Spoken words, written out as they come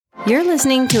You're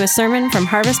listening to a sermon from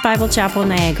Harvest Bible Chapel,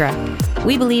 Niagara.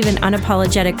 We believe in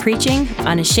unapologetic preaching,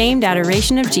 unashamed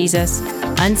adoration of Jesus,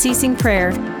 unceasing prayer,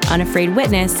 unafraid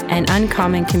witness, and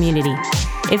uncommon community.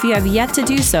 If you have yet to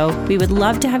do so, we would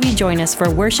love to have you join us for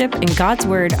worship and God's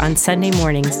Word on Sunday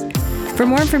mornings. For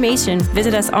more information,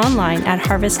 visit us online at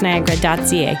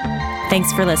harvestniagara.ca.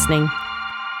 Thanks for listening.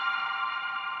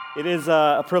 It is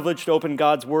a privilege to open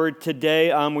God's Word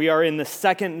today. We are in the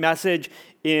second message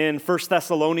in 1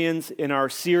 Thessalonians in our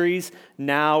series,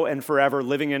 Now and Forever,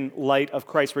 Living in Light of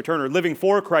Christ's Return, or Living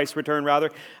for Christ's Return, rather.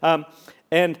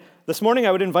 And this morning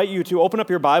I would invite you to open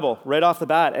up your Bible right off the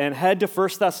bat and head to 1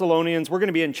 Thessalonians. We're going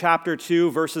to be in chapter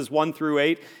 2, verses 1 through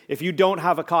 8. If you don't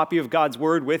have a copy of God's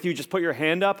Word with you, just put your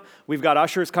hand up. We've got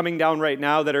ushers coming down right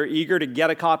now that are eager to get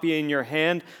a copy in your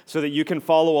hand so that you can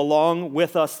follow along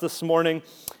with us this morning.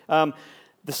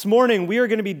 This morning, we are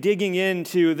going to be digging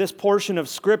into this portion of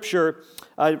Scripture,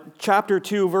 chapter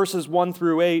 2, verses 1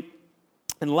 through 8.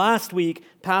 And last week,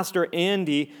 Pastor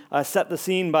Andy set the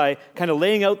scene by kind of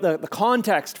laying out the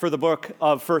context for the book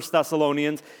of 1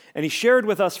 Thessalonians. And he shared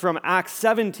with us from Acts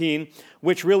 17,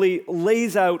 which really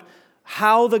lays out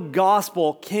how the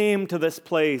gospel came to this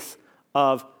place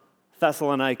of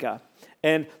Thessalonica.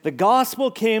 And the gospel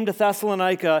came to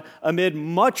Thessalonica amid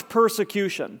much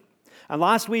persecution. And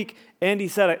last week, Andy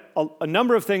said a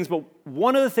number of things, but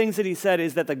one of the things that he said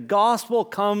is that the gospel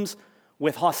comes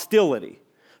with hostility.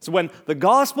 So when the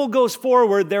gospel goes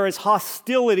forward, there is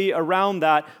hostility around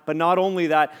that, but not only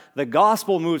that, the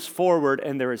gospel moves forward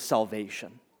and there is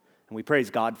salvation. And we praise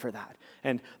God for that.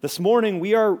 And this morning,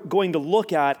 we are going to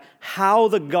look at how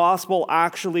the gospel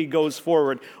actually goes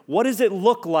forward. What does it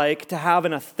look like to have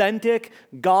an authentic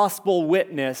gospel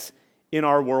witness in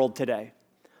our world today?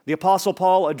 The Apostle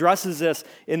Paul addresses this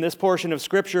in this portion of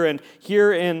Scripture, and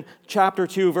here in chapter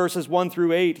 2, verses 1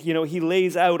 through 8, he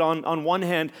lays out on one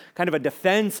hand kind of a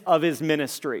defense of his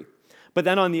ministry. But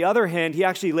then on the other hand, he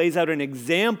actually lays out an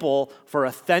example for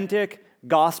authentic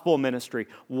gospel ministry,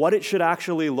 what it should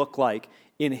actually look like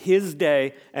in his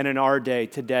day and in our day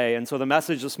today. And so the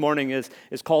message this morning is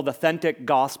called Authentic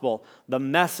Gospel, the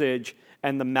Message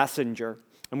and the Messenger.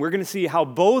 And we're going to see how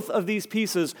both of these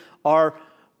pieces are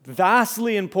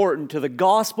vastly important to the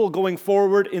gospel going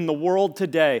forward in the world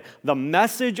today. The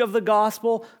message of the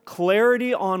gospel,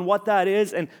 clarity on what that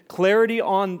is, and clarity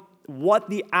on what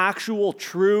the actual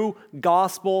true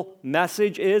gospel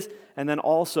message is, and then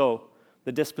also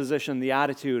the disposition, the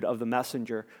attitude of the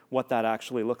messenger, what that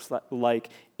actually looks like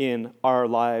in our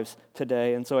lives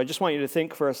today. And so I just want you to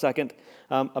think for a second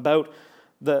about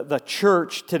the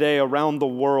church today around the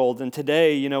world. And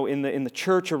today, in the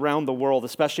church around the world,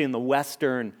 especially in the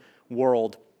Western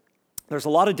world, there's a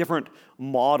lot of different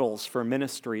models for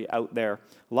ministry out there.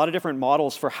 A lot of different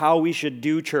models for how we should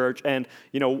do church and,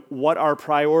 what our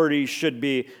priorities should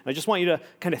be. I just want you to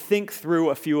kind of think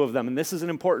through a few of them. And this is an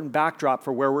important backdrop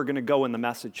for where we're going to go in the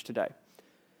message today.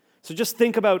 So just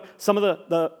think about some of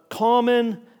the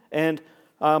common and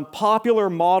popular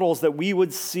models that we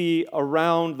would see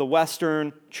around the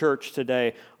Western church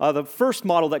today. The first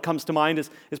model that comes to mind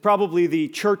is probably the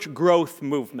church growth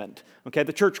movement. Okay,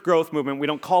 the church growth movement. We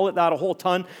don't call it that a whole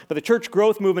ton, but the church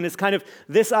growth movement is kind of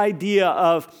this idea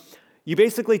of you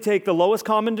basically take the lowest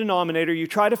common denominator, you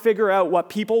try to figure out what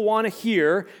people want to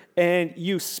hear, and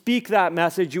you speak that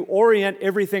message, you orient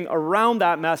everything around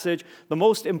that message. The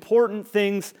most important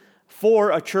things for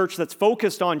a church that's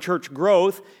focused on church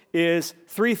growth is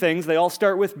three things. They all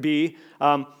start with B: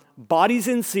 bodies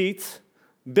in seats,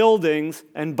 buildings,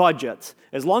 and budgets.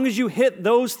 As long as you hit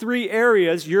those three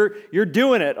areas, you're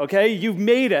doing it, okay? You've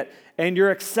made it, and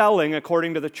you're excelling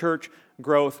according to the church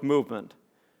growth movement.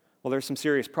 Well, there's some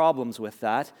serious problems with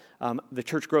that. The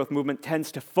church growth movement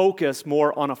tends to focus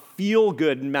more on a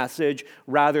feel-good message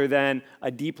rather than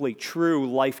a deeply true,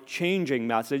 life-changing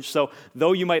message. So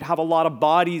though you might have a lot of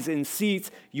bodies in seats,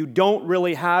 you don't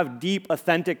really have deep,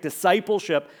 authentic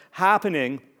discipleship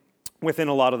happening within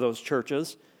a lot of those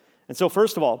churches. And so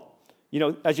first of all,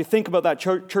 as you think about that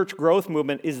church growth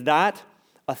movement, is that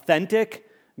authentic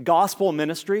gospel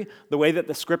ministry the way that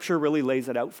the Scripture really lays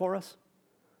it out for us?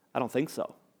 I don't think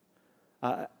so.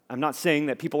 I'm not saying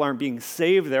that people aren't being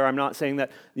saved there. I'm not saying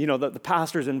that, the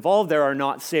pastors involved there are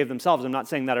not saved themselves. I'm not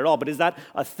saying that at all. But is that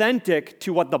authentic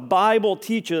to what the Bible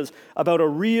teaches about a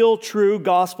real, true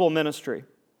gospel ministry?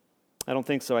 I don't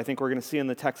think so. I think we're going to see in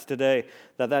the text today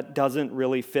that doesn't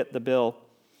really fit the bill.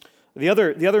 The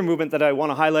other movement that I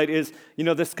want to highlight is,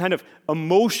 this kind of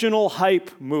emotional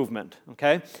hype movement,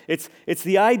 okay? It's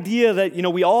the idea that,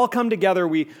 we all come together,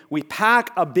 we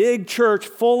pack a big church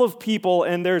full of people,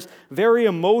 and there's very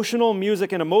emotional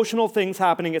music and emotional things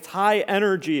happening. It's high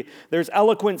energy. There's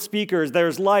eloquent speakers,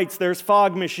 there's lights, there's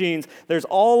fog machines, there's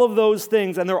all of those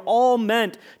things, and they're all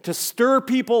meant to stir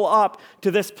people up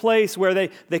to this place where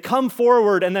they come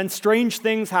forward and then strange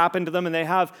things happen to them and they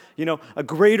have, a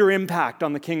greater impact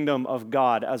on the kingdom of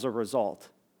God as a result.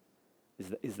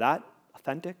 Is that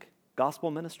authentic gospel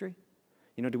ministry?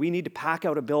 Do we need to pack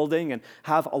out a building and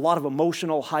have a lot of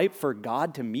emotional hype for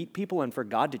God to meet people and for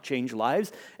God to change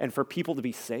lives and for people to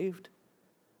be saved?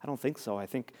 I don't think so. I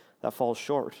think that falls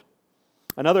short.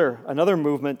 Another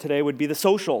movement today would be the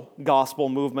social gospel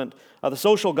movement. The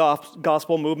social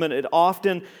gospel movement, it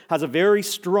often has a very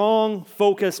strong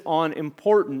focus on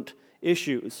important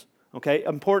issues. Okay,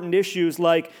 important issues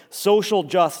like social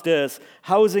justice,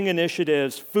 housing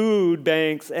initiatives, food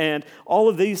banks, and all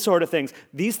of these sort of things.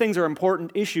 These things are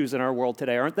important issues in our world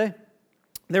today, aren't they?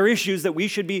 They're issues that we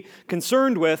should be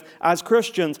concerned with as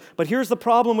Christians. But here's the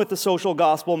problem with the social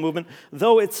gospel movement.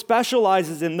 Though it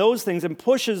specializes in those things and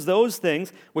pushes those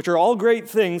things, which are all great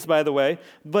things, by the way,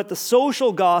 but the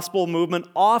social gospel movement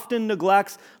often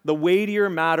neglects the weightier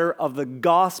matter of the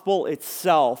gospel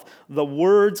itself, the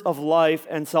words of life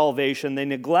and salvation. They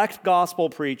neglect gospel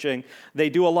preaching. They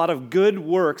do a lot of good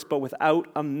works, but without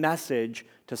a message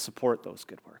to support those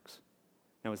good works.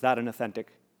 Now, is that an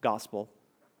authentic gospel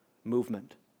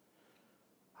movement?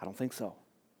 I don't think so.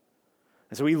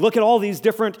 And so we look at all these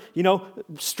different,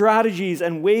 strategies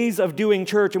and ways of doing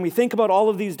church, and we think about all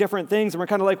of these different things, and we're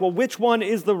kind of like, well, which one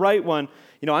is the right one?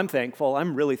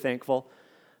 I'm really thankful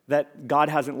that God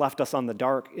hasn't left us in the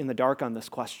dark on this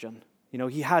question.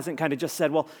 He hasn't kind of just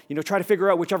said, well, try to figure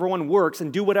out whichever one works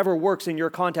and do whatever works in your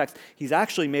context. He's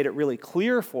actually made it really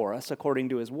clear for us according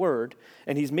to his word,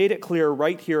 and he's made it clear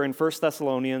right here in 1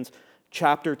 Thessalonians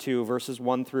chapter 2, verses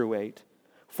 1 through 8.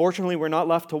 Fortunately, we're not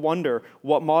left to wonder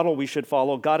what model we should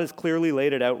follow. God has clearly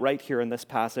laid it out right here in this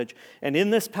passage. And in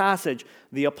this passage,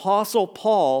 the Apostle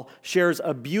Paul shares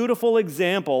a beautiful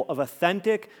example of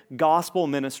authentic gospel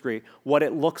ministry, what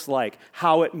it looks like,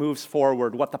 how it moves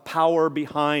forward, what the power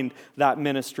behind that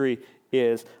ministry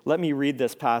is. Let me read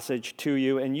this passage to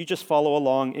you, and you just follow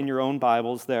along in your own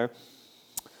Bibles there.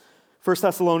 1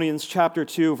 Thessalonians chapter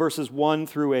 2, verses 1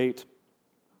 through 8.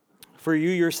 For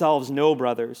you yourselves know,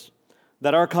 brothers,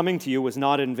 that our coming to you was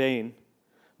not in vain.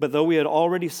 But though we had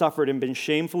already suffered and been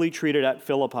shamefully treated at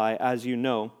Philippi, as you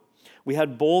know, we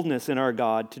had boldness in our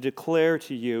God to declare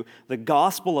to you the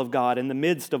gospel of God in the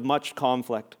midst of much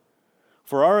conflict.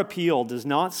 For our appeal does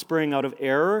not spring out of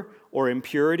error or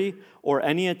impurity or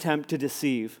any attempt to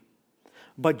deceive.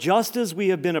 But just as we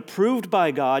have been approved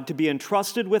by God to be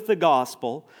entrusted with the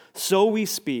gospel, so we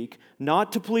speak,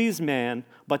 not to please man,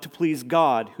 but to please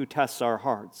God who tests our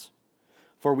hearts.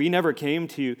 For we never came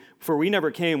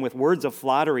with words of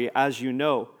flattery, as you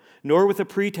know, nor with a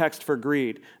pretext for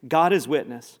greed. God is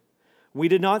witness. We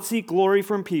did not seek glory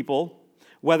from people,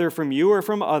 whether from you or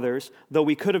from others, though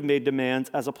we could have made demands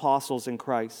as apostles in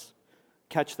Christ.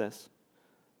 Catch this.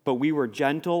 But we were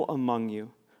gentle among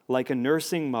you, like a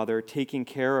nursing mother taking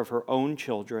care of her own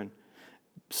children.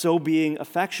 So being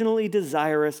affectionately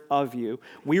desirous of you,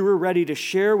 we were ready to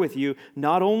share with you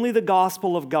not only the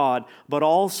gospel of God, but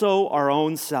also our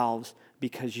own selves,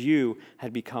 because you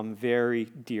had become very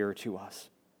dear to us.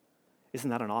 Isn't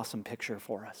that an awesome picture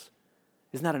for us?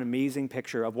 Isn't that an amazing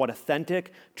picture of what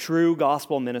authentic, true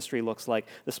gospel ministry looks like?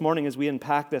 This morning, as we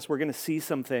unpack this, we're going to see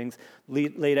some things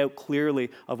laid out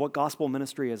clearly of what gospel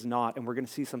ministry is not, and we're going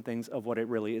to see some things of what it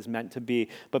really is meant to be.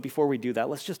 But before we do that,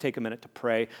 let's just take a minute to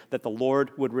pray that the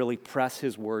Lord would really press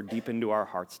his word deep into our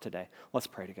hearts today. Let's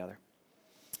pray together.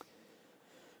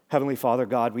 Heavenly Father,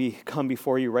 God, we come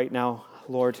before you right now,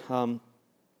 Lord,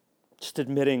 just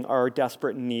admitting our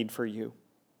desperate need for you.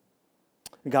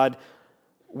 God,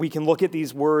 we can look at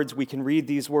these words, we can read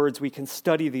these words, we can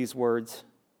study these words,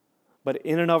 but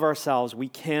in and of ourselves, we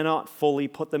cannot fully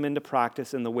put them into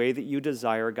practice in the way that you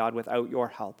desire, God, without your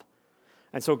help.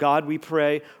 And so, God, we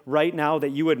pray right now that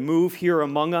you would move here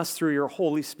among us through your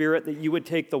Holy Spirit, that you would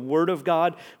take the word of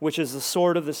God, which is the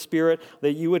sword of the Spirit,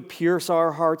 that you would pierce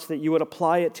our hearts, that you would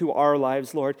apply it to our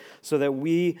lives, Lord, so that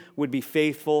we would be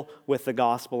faithful with the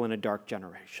gospel in a dark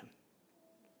generation.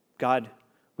 God,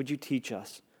 would you teach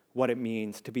us what it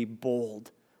means to be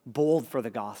bold for the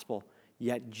gospel,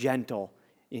 yet gentle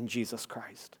in Jesus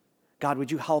Christ. God, would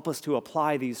you help us to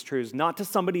apply these truths, not to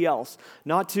somebody else,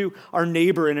 not to our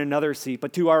neighbor in another seat,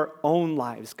 but to our own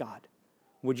lives, God.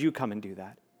 Would you come and do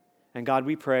that? And God,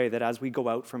 we pray that as we go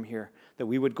out from here, that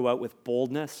we would go out with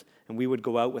boldness and we would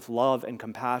go out with love and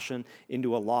compassion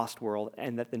into a lost world,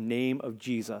 and that the name of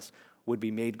Jesus would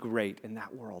be made great in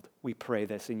that world. We pray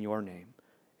this in your name.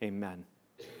 Amen.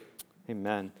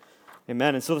 Amen.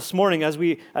 Amen. And so this morning, as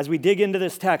we dig into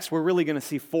this text, we're really going to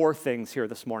see four things here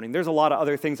this morning. There's a lot of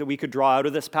other things that we could draw out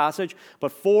of this passage,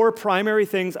 but four primary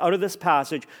things out of this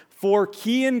passage, four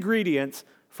key ingredients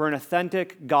for an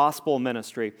authentic gospel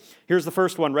ministry. Here's the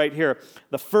first one right here.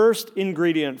 The first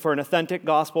ingredient for an authentic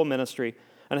gospel ministry.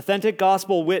 An authentic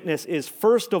gospel witness is,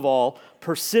 first of all,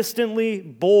 persistently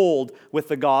bold with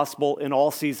the gospel in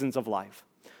all seasons of life.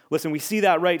 Listen, we see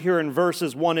that right here in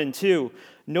verses 1 and 2.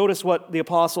 Notice what the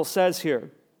apostle says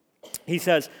here. He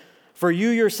says, "For you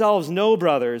yourselves know,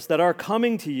 brothers, that our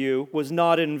coming to you was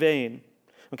not in vain."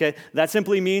 Okay, that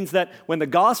simply means that when the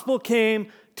gospel came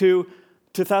to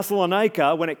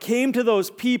Thessalonica, when it came to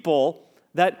those people,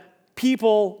 that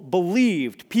people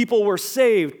believed, people were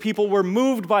saved, people were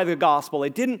moved by the gospel.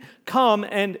 It didn't come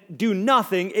and do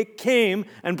nothing. It came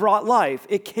and brought life.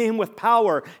 It came with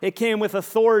power. It came with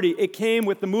authority. It came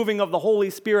with the moving of the Holy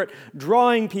Spirit,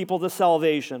 drawing people to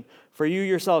salvation. "For you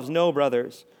yourselves know,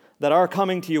 brothers, that our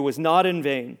coming to you was not in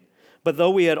vain. But though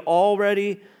we had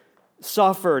already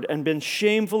suffered and been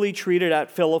shamefully treated at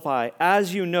Philippi,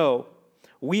 as you know,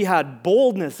 we had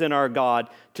boldness in our God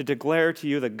to declare to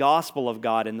you the gospel of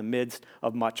God in the midst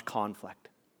of much conflict."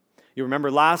 You remember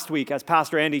last week, as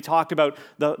Pastor Andy talked about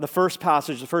the first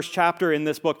passage, the first chapter in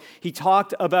this book, he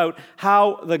talked about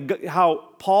how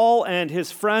Paul and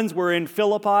his friends were in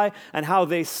Philippi and how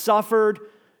they suffered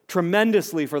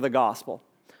tremendously for the gospel.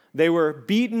 They were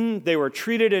beaten, they were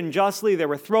treated unjustly, they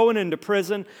were thrown into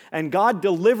prison, and God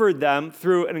delivered them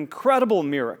through an incredible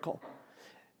miracle.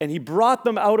 And he brought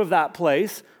them out of that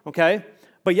place, okay?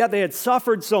 But yet they had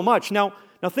suffered so much. Now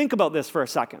think about this for a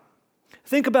second.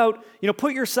 Think about,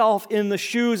 put yourself in the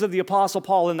shoes of the Apostle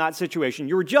Paul in that situation.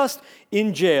 You were just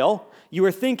in jail. You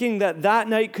were thinking that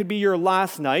night could be your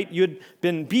last night. You'd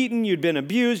been beaten, you'd been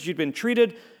abused, you'd been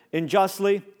treated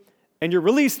unjustly, and you're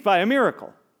released by a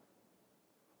miracle.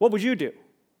 What would you do?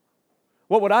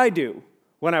 What would I do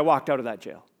when I walked out of that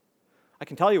jail? I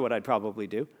can tell you what I'd probably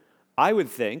do. I would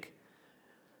think,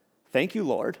 "Thank you,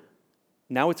 Lord.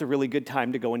 Now it's a really good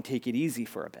time to go and take it easy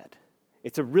for a bit.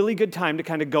 It's a really good time to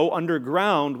kind of go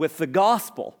underground with the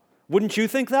gospel." Wouldn't you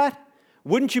think that?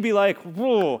 Wouldn't you be like,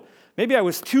 "Whoa, maybe I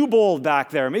was too bold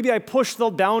back there. Maybe I pushed the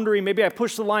boundary. Maybe I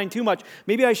pushed the line too much.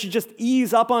 Maybe I should just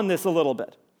ease up on this a little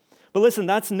bit." But listen,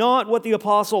 that's not what the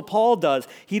Apostle Paul does.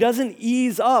 He doesn't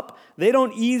ease up. They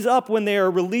don't ease up when they are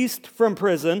released from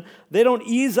prison. They don't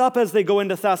ease up as they go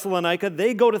into Thessalonica.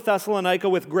 They go to Thessalonica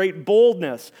with great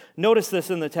boldness. Notice this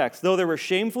in the text. "Though they were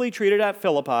shamefully treated at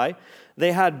Philippi,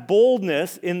 they had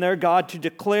boldness in their God to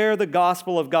declare the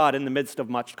gospel of God in the midst of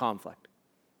much conflict."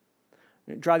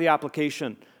 Draw the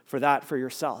application for that for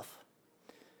yourself.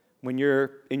 When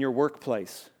you're in your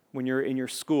workplace, when you're in your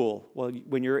school,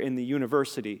 when you're in the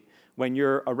university, when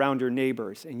you're around your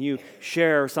neighbors and you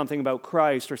share something about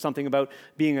Christ or something about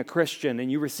being a Christian and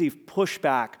you receive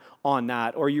pushback on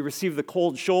that, or you receive the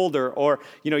cold shoulder, or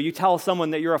you tell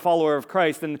someone that you're a follower of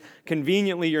Christ and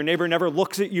conveniently your neighbor never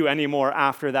looks at you anymore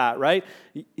after that, right?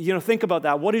 Think about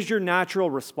that. What is your natural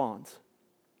response?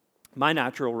 My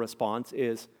natural response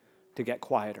is to get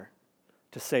quieter,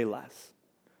 to say less,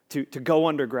 to go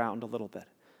underground a little bit.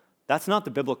 That's not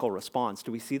the biblical response.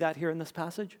 Do we see that here in this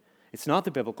passage? It's not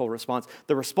the biblical response.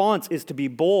 The response is to be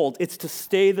bold. It's to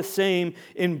stay the same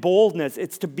in boldness.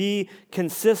 It's to be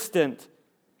consistent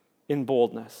in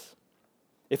boldness.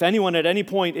 If anyone at any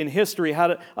point in history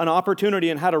had an opportunity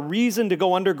and had a reason to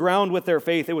go underground with their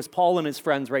faith, it was Paul and his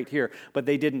friends right here. But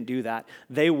they didn't do that.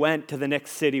 They went to the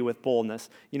next city with boldness.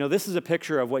 This is a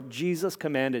picture of what Jesus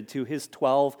commanded to his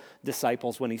 12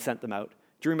 disciples when he sent them out.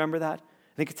 Do you remember that?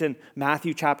 I think it's in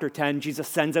Matthew chapter 10. Jesus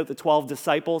sends out the 12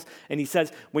 disciples, and he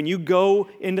says, when you go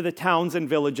into the towns and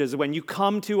villages, when you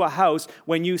come to a house,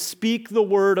 when you speak the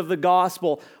word of the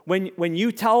gospel, when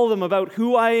you tell them about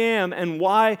who I am and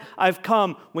why I've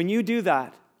come, when you do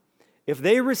that, if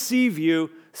they receive you,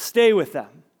 stay with them.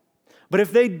 But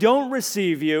if they don't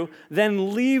receive you,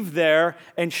 then leave there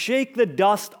and shake the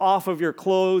dust off of your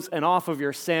clothes and off of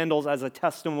your sandals as a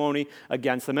testimony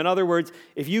against them. In other words,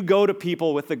 if you go to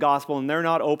people with the gospel and they're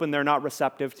not open, they're not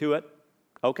receptive to it,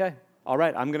 okay, all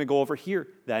right, I'm going to go over here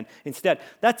then instead.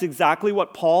 That's exactly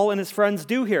what Paul and his friends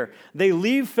do here. They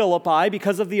leave Philippi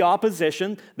because of the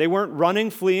opposition. They weren't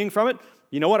running, fleeing from it.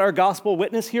 You know what? Our gospel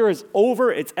witness here is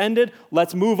over. It's ended.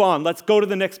 Let's move on. Let's go to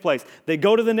the next place. They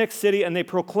go to the next city and they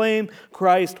proclaim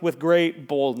Christ with great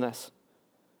boldness.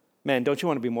 Man, don't you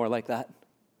want to be more like that?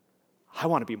 I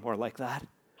want to be more like that.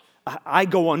 I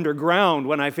go underground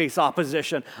when I face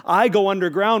opposition. I go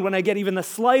underground when I get even the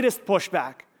slightest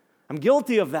pushback. I'm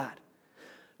guilty of that.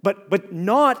 But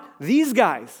not these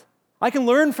guys. I can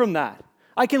learn from that.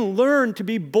 I can learn to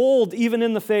be bold even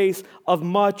in the face of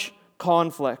much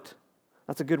conflict.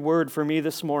 That's a good word for me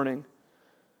this morning.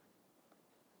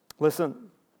 Listen,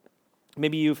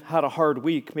 maybe you've had a hard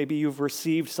week. Maybe you've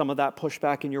received some of that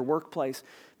pushback in your workplace.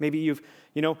 Maybe you've,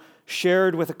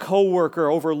 shared with a coworker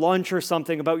over lunch or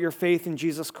something about your faith in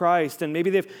Jesus Christ, and maybe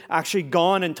they've actually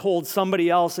gone and told somebody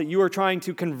else that you are trying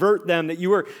to convert them, that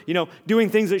you are, doing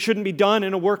things that shouldn't be done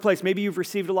in a workplace. Maybe you've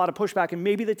received a lot of pushback, and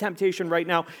maybe the temptation right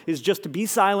now is just to be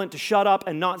silent, to shut up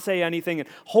and not say anything, and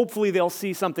hopefully they'll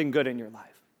see something good in your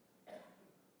life.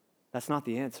 That's not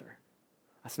the answer.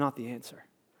 That's not the answer.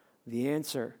 The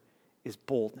answer is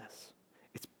boldness.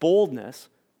 It's boldness,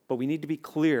 but we need to be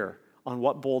clear on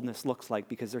what boldness looks like,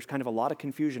 because there's kind of a lot of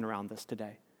confusion around this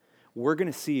today. We're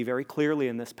going to see very clearly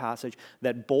in this passage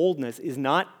that boldness is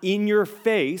not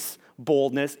in-your-face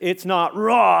boldness. It's not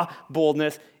raw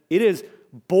boldness. It is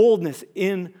boldness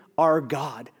in our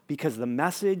God, because the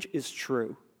message is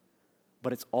true,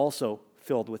 but it's also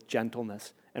filled with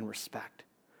gentleness and respect.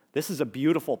 This is a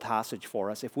beautiful passage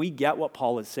for us. If we get what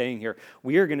Paul is saying here,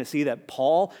 we are going to see that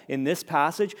Paul in this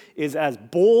passage is as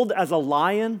bold as a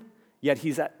lion, yet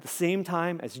he's at the same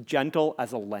time as gentle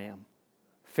as a lamb.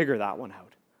 Figure that one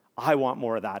out. I want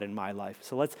more of that in my life.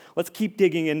 So let's keep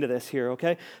digging into this here,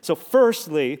 okay? So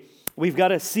firstly, we've got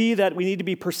to see that we need to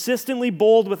be persistently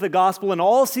bold with the gospel in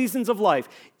all seasons of life,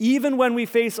 even when we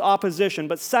face opposition.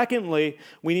 But secondly,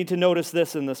 we need to notice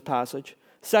this in this passage.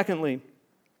 Secondly,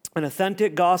 an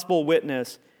authentic gospel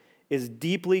witness is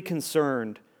deeply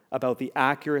concerned about the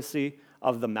accuracy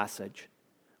of the message.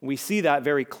 We see that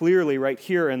very clearly right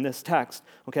here in this text.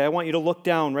 Okay, I want you to look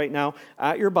down right now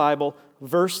at your Bible,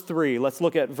 verse 3. Let's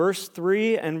look at verse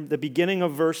 3 and the beginning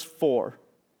of verse 4.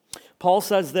 Paul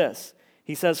says this.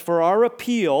 He says, for our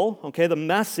appeal, okay, the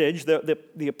message,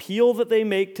 the appeal that they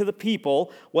make to the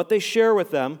people, what they share with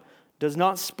them, does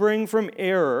not spring from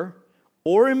error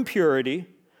or impurity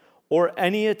or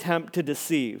any attempt to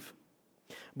deceive.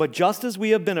 But just as we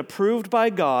have been approved by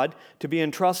God to be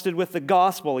entrusted with the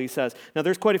gospel, he says. Now,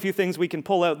 there's quite a few things we can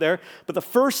pull out there, but the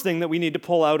first thing that we need to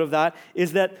pull out of that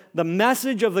is that the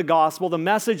message of the gospel, the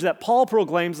message that Paul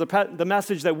proclaims, the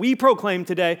message that we proclaim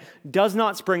today, does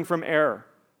not spring from error.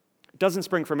 It doesn't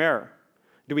spring from error.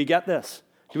 Do we get this?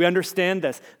 Do we understand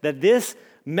this? That this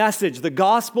message, the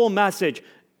gospel message,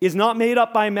 is not made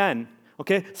up by men.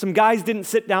 Okay, some guys didn't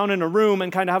sit down in a room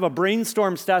and kind of have a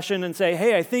brainstorm session and say,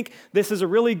 hey, I think this is a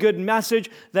really good message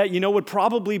that, would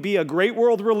probably be a great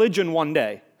world religion one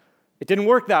day. It didn't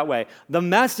work that way. The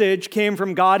message came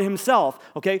from God himself.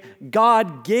 Okay,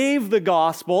 God gave the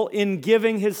gospel in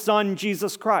giving his son,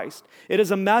 Jesus Christ. It is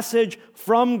a message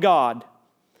from God.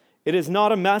 It is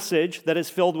not a message that is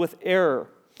filled with error.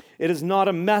 It is not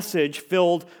a message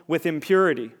filled with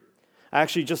impurity.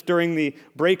 Actually, just during the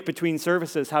break between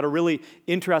services, had a really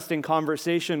interesting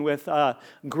conversation with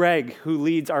Greg, who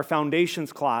leads our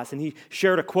foundations class, and he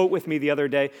shared a quote with me the other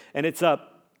day, and it's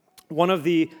one of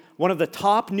the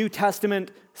top New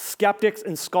Testament skeptics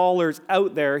and scholars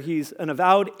out there. He's an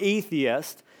avowed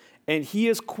atheist, and he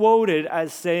is quoted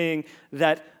as saying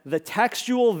that the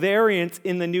textual variants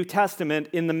in the New Testament,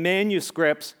 in the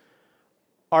manuscripts,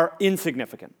 are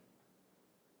insignificant.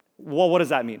 Well, what does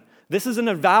that mean? This is an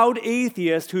avowed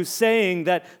atheist who's saying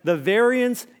that the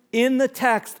variance in the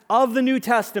text of the New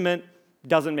Testament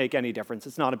doesn't make any difference.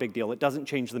 It's not a big deal. It doesn't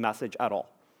change the message at all.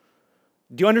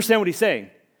 Do you understand what he's saying?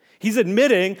 He's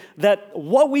admitting that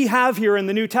what we have here in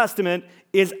the New Testament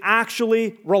is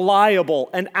actually reliable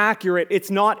and accurate.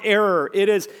 It's not error.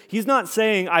 He's not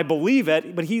saying, I believe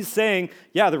it, but he's saying,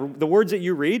 yeah, the words that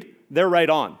you read, they're right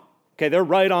on. Okay, they're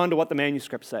right on to what the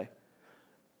manuscripts say.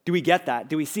 Do we get that?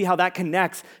 Do we see how that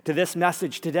connects to this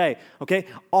message today? Okay,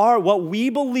 what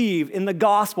we believe in the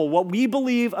gospel, what we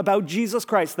believe about Jesus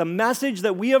Christ, the message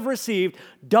that we have received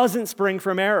doesn't spring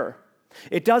from error.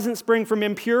 It doesn't spring from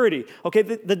impurity. Okay,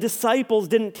 the disciples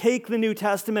didn't take the New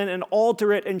Testament and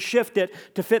alter it and shift it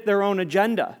to fit their own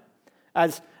agenda,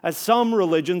 as some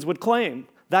religions would claim.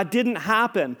 That didn't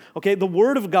happen. Okay, the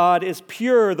Word of God is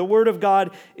pure. The Word of God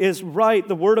is right.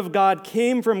 The Word of God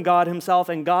came from God himself,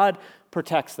 and God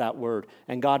protects that word,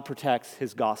 and God protects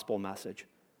his gospel message.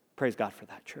 Praise God for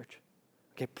that, church.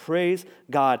 Okay, praise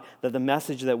God that the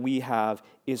message that we have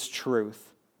is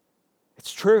truth.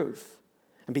 It's truth.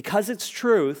 And because it's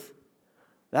truth,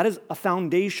 that is a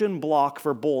foundation block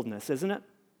for boldness, isn't it?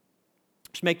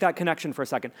 Just make that connection for a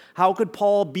second. How could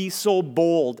Paul be so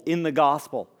bold in the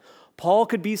gospel? Paul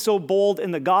could be so bold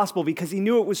in the gospel because he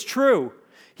knew it was true.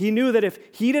 He knew that if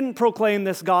he didn't proclaim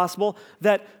this gospel,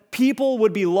 that people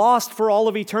would be lost for all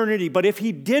of eternity. But if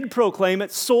he did proclaim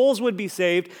it, souls would be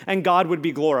saved and God would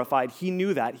be glorified. He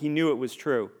knew that. He knew it was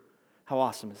true. How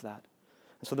awesome is that?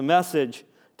 And so the message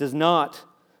does not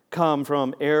come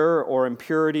from error or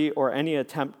impurity or any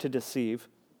attempt to deceive.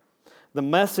 The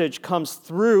message comes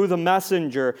through the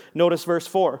messenger. Notice verse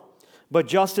 4. But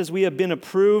just as we have been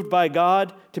approved by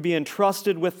God to be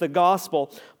entrusted with the gospel,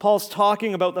 Paul's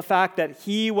talking about the fact that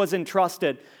he was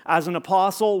entrusted as an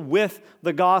apostle with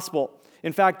the gospel.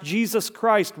 In fact, Jesus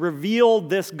Christ revealed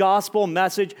this gospel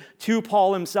message to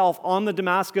Paul himself on the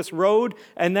Damascus Road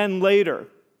and then later.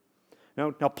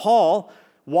 Now Paul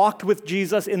walked with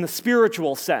Jesus in the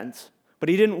spiritual sense, but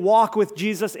he didn't walk with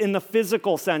Jesus in the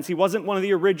physical sense. He wasn't one of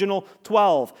the original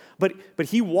 12. But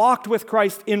he walked with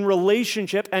Christ in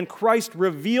relationship, and Christ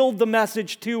revealed the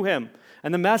message to him.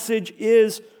 And the message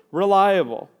is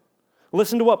reliable.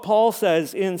 Listen to what Paul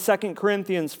says in 2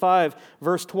 Corinthians 5,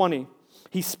 verse 20.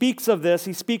 He speaks of this.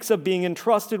 He speaks of being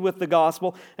entrusted with the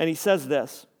gospel, and he says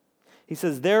this. He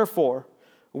says, therefore,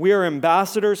 we are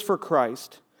ambassadors for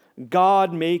Christ,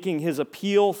 God making his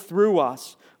appeal through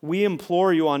us. We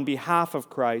implore you on behalf of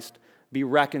Christ, be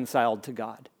reconciled to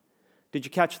God. Did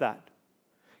you catch that?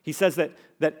 He says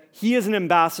that he is an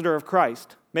ambassador of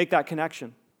Christ. Make that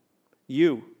connection.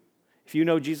 You, if you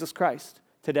know Jesus Christ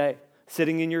today,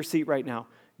 sitting in your seat right now,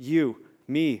 you,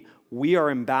 me, we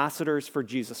are ambassadors for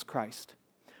Jesus Christ.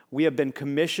 We have been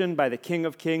commissioned by the King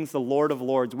of Kings, the Lord of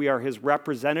Lords. We are his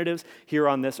representatives here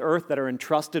on this earth that are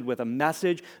entrusted with a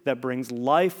message that brings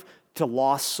life to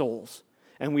lost souls.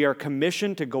 And we are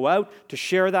commissioned to go out, to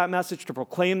share that message, to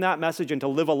proclaim that message, and to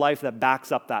live a life that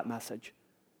backs up that message.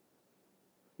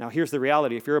 Now, here's the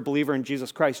reality. If you're a believer in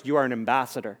Jesus Christ, you are an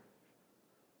ambassador.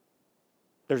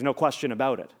 There's no question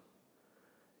about it.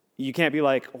 You can't be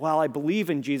like, well, I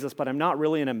believe in Jesus, but I'm not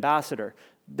really an ambassador.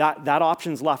 That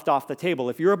option's left off the table.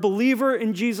 If you're a believer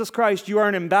in Jesus Christ, you are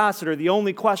an ambassador. The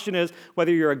only question is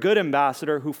whether you're a good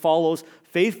ambassador who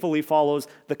faithfully follows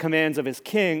the commands of his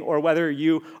king, or whether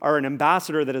you are an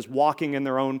ambassador that is walking in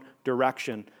their own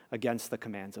direction against the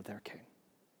commands of their king.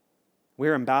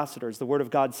 We're ambassadors. The Word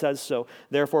of God says so.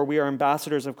 Therefore, we are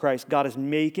ambassadors of Christ. God is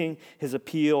making his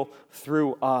appeal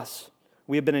through us.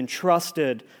 We have been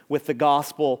entrusted with the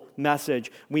gospel message.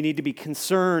 We need to be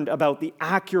concerned about the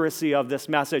accuracy of this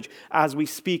message as we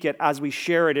speak it, as we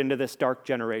share it into this dark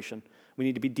generation. We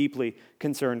need to be deeply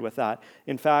concerned with that.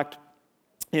 In fact,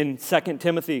 in 2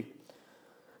 Timothy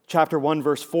chapter 1,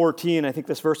 verse 14, I think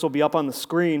this verse will be up on the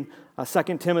screen.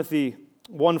 2 Timothy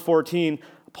 1:14,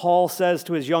 Paul says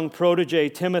to his young protege,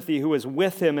 Timothy, who is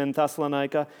with him in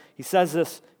Thessalonica, he says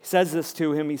this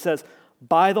to him. He says,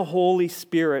 by the Holy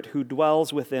Spirit who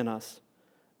dwells within us,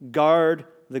 guard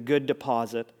the good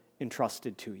deposit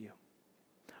entrusted to you.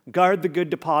 Guard the good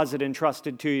deposit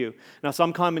entrusted to you. Now,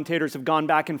 some commentators have gone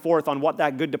back and forth on what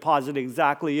that good deposit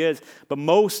exactly is, but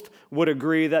most would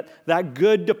agree that that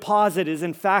good deposit is,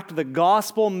 in fact, the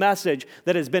gospel message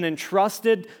that has been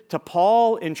entrusted to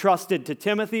Paul, entrusted to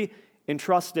Timothy,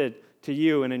 entrusted to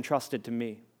you, and entrusted to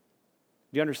me.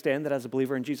 Do you understand that as a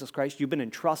believer in Jesus Christ, you've been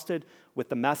entrusted with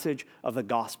the message of the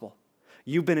gospel?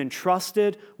 You've been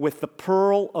entrusted with the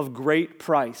pearl of great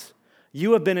price.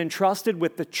 You have been entrusted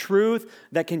with the truth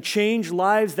that can change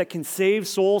lives, that can save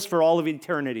souls for all of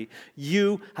eternity.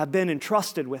 You have been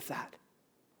entrusted with that.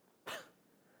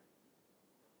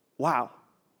 Wow.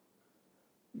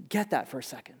 Get that for a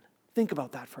second. Think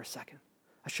about that for a second.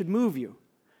 I should move you.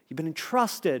 You've been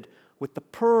entrusted with the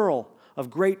pearl of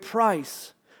great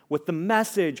price, with the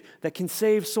message that can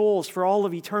save souls for all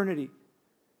of eternity.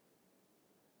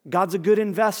 God's a good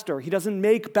investor. He doesn't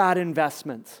make bad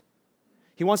investments.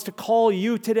 He wants to call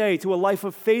you today to a life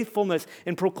of faithfulness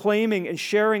in proclaiming and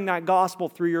sharing that gospel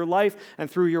through your life and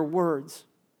through your words.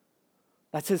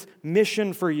 That's his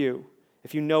mission for you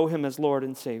if you know him as Lord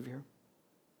and Savior.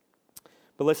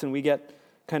 But listen, we get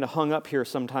kind of hung up here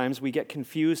sometimes. We get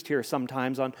confused here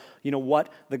sometimes on, what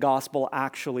the gospel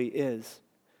actually is.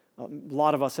 A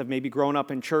lot of us have maybe grown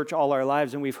up in church all our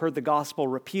lives, and we've heard the gospel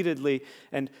repeatedly,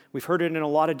 and we've heard it in a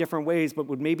lot of different ways, but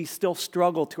would maybe still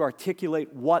struggle to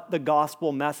articulate what the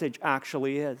gospel message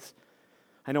actually is.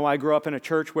 I know I grew up in a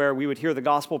church where we would hear the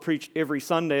gospel preached every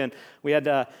Sunday, and we had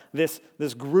this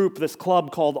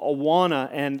club called Awana,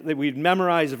 and we'd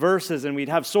memorize verses, and we'd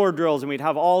have sword drills, and we'd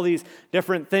have all these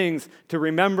different things to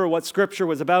remember what Scripture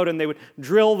was about, and they would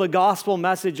drill the gospel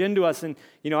message into us. And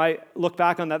I look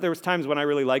back on that. There was times when I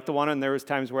really liked Awana, and there was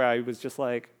times where I was just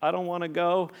like, I don't want to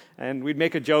go. And we'd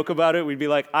make a joke about it. We'd be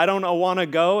like, I don't want to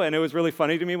go. And it was really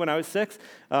funny to me when I was 6.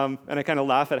 And I kind of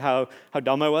laugh at how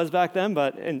dumb I was back then,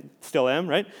 and still am,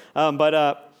 right?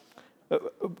 But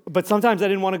sometimes I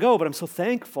didn't want to go, but I'm so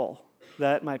thankful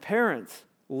that my parents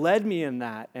led me in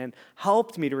that and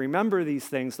helped me to remember these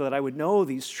things so that I would know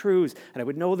these truths and I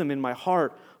would know them in my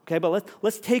heart. Okay, but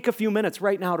let's take a few minutes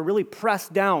right now to really press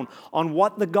down on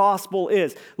what the gospel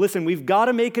is. Listen, we've got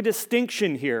to make a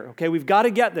distinction here, okay? We've got to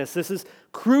get this. This is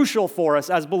crucial for us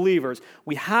as believers.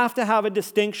 We have to have a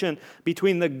distinction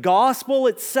between the gospel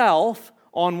itself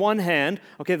on one hand,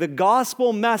 okay, the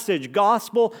gospel message,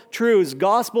 gospel truths,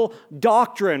 gospel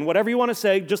doctrine, whatever you want to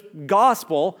say, just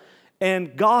gospel,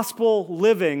 and gospel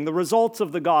living, the results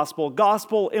of the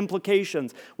gospel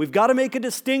implications. We've got to make a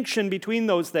distinction between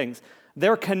those things.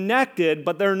 They're connected,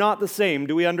 but they're not the same.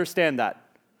 Do we understand that?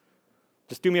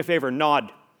 Just do me a favor,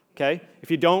 nod, okay? If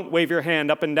you don't, wave your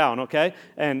hand up and down, okay?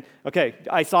 And, okay,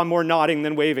 I saw more nodding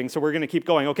than waving, so we're going to keep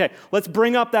going. Okay, let's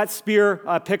bring up that spear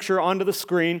picture onto the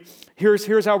screen.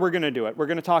 Here's how we're going to do it. We're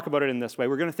going to talk about it in this way.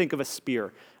 We're going to think of a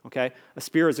spear, okay? A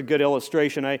spear is a good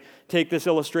illustration. I take this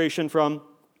illustration from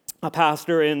a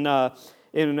pastor in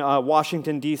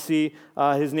Washington, D.C.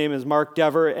 His name is Mark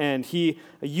Dever, and he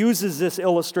uses this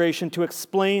illustration to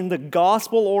explain the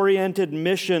gospel-oriented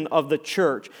mission of the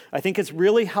church. I think it's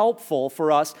really helpful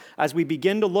for us as we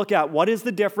begin to look at what is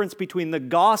the difference between the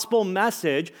gospel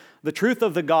message, the truth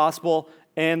of the gospel,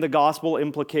 and the gospel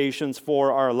implications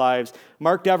for our lives.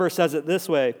 Mark Dever says it this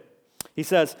way. He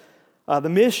says, the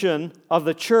mission of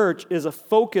the church is a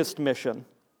focused mission.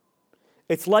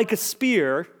 It's like a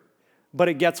spear, but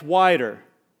it gets wider.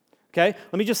 Okay?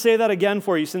 Let me just say that again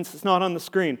for you since it's not on the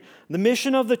screen. The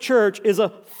mission of the church is a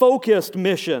focused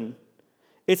mission.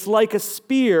 It's like a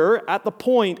spear at the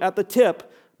point, at the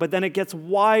tip, but then it gets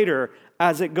wider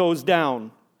as it goes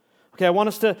down. Okay, I want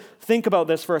us to think about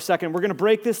this for a second. We're going to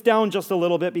break this down just a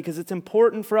little bit because it's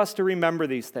important for us to remember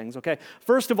these things, okay?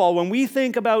 First of all, when we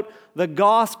think about the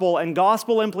gospel and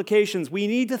gospel implications, we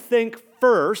need to think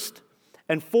first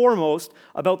and foremost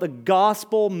about the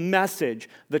gospel message,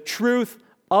 the truth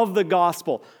of the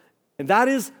gospel. And that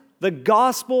is the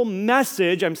gospel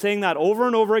message. I'm saying that over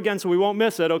and over again so we won't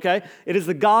miss it, okay? It is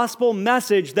the gospel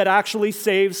message that actually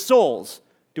saves souls.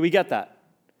 Do we get that?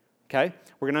 Okay?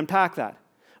 We're going to unpack that.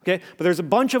 Okay? But there's a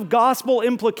bunch of gospel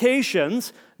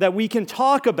implications that we can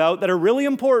talk about that are really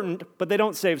important, but they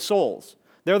don't save souls.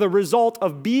 They're the result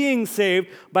of being saved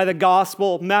by the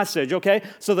gospel message, okay?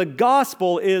 So the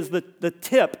gospel is the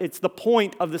tip, it's the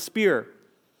point of the spear.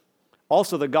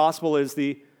 Also, the gospel is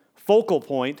the focal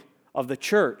point of the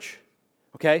church,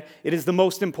 okay? It is the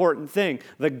most important thing.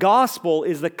 The gospel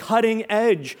is the cutting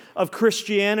edge of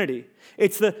Christianity.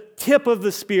 It's the tip of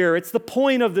the spear. It's the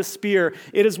point of the spear.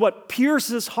 It is what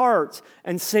pierces hearts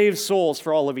and saves souls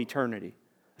for all of eternity.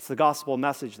 It's the gospel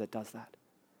message that does that.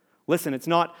 Listen, it's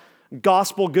not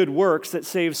gospel good works that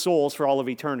save souls for all of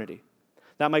eternity.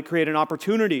 That might create an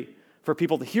opportunity for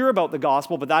people to hear about the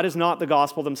gospel, but that is not the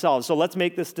gospel themselves. So let's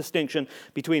make this distinction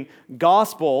between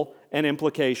gospel and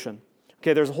implication.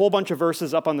 Okay, there's a whole bunch of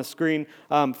verses up on the screen.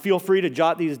 Feel free to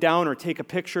jot these down or take a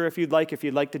picture if you'd like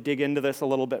to dig into this a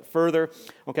little bit further.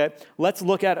 Okay, let's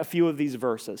look at a few of these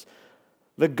verses.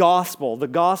 The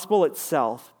gospel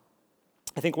itself.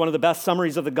 I think one of the best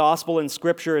summaries of the gospel in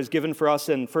Scripture is given for us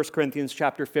in 1 Corinthians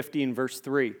chapter 15, verse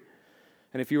 3.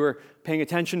 And if you were paying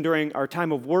attention during our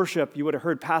time of worship, you would have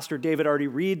heard Pastor David already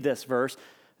read this verse.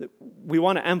 We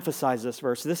want to emphasize this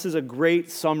verse. This is a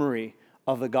great summary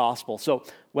of the gospel. So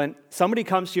when somebody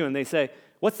comes to you and they say,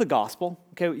 what's the gospel?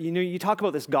 Okay, you talk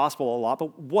about this gospel a lot,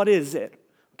 but what is it?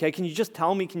 Okay, can you just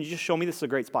tell me, can you just show me this is a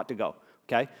great spot to go?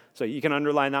 Okay, so you can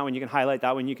underline that one, you can highlight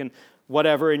that one, you can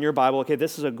whatever in your Bible. Okay,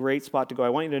 this is a great spot to go. I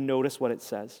want you to notice what it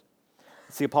says.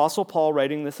 It's the Apostle Paul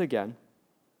writing this again.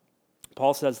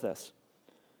 Paul says this,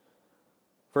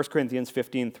 1 Corinthians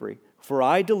 15:3. For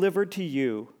I delivered to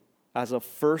you as of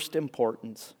first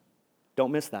importance.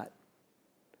 Don't miss that.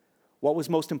 What was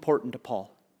most important to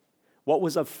Paul? What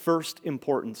was of first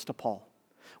importance to Paul?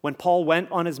 When Paul went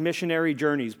on his missionary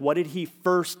journeys, what did he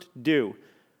first do?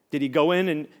 Did he go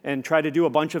in and try to do a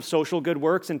bunch of social good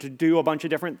works and to do a bunch of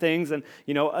different things and,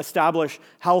 establish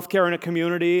healthcare in a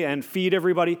community and feed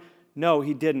everybody? No,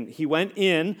 he didn't. He went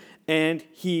in and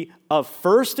he, of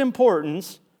first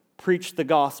importance, preached the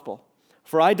gospel.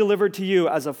 For I delivered to you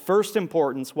as of first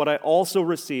importance what I also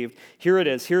received. Here it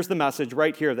is. Here's the message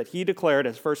right here that he declared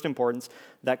as first importance,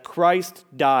 that Christ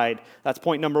died. That's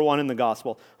point number 1 in the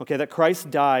gospel. Okay, that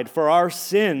Christ died for our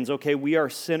sins. Okay, we are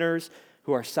sinners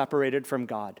who are separated from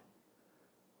God.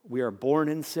 We are born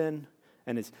in sin,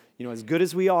 and as good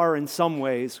as we are in some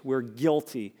ways, we're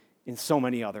guilty in so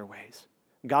many other ways.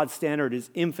 God's standard is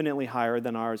infinitely higher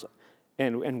than ours,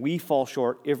 and we fall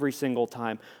short every single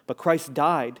time. But Christ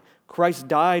died. Christ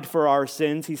died for our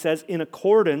sins, he says, in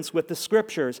accordance with the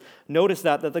Scriptures. Notice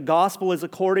that the gospel is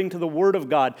according to the Word of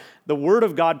God. The Word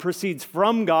of God proceeds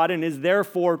from God and is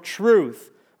therefore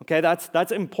truth. Okay,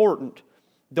 that's important.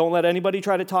 Don't let anybody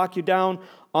try to talk you down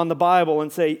on the Bible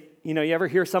and say, you ever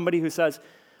hear somebody who says,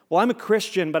 well, I'm a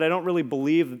Christian, but I don't really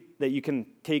believe that you can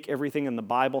take everything in the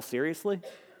Bible seriously?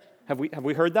 Have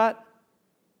we heard that?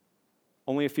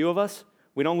 Only a few of us?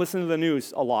 We don't listen to the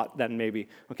news a lot then maybe,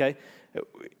 okay?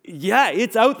 Yeah,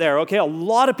 it's out there, okay? A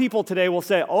lot of people today will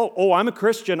say, oh, I'm a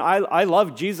Christian, I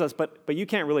love Jesus, but you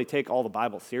can't really take all the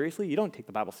Bible seriously. You don't take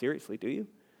the Bible seriously, do you?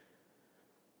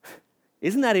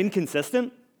 Isn't that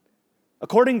inconsistent?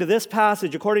 According to this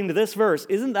passage, according to this verse,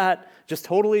 isn't that just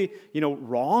totally,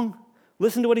 wrong?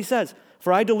 Listen to what he says.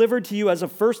 For I delivered to you as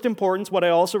of first importance what I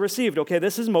also received. Okay,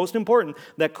 this is most important.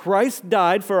 That Christ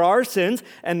died for our sins,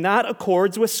 and that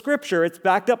accords with Scripture. It's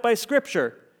backed up by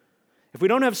Scripture. If we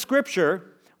don't have Scripture,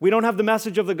 we don't have the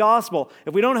message of the gospel.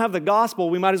 If we don't have the gospel,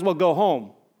 we might as well go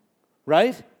home.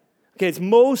 Right? Okay, it's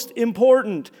most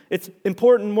important. It's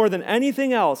important more than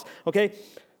anything else. Okay?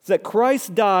 It's that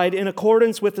Christ died in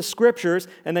accordance with the Scriptures,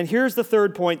 and then here's the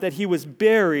third point, that he was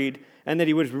buried and that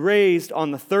he was raised on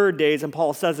the third days, and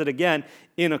Paul says it again,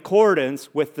 in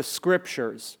accordance with the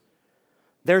Scriptures.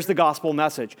 There's the gospel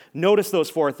message. Notice those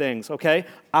four things, okay?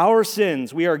 Our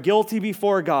sins, we are guilty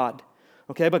before God,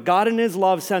 okay? But God in his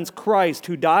love sends Christ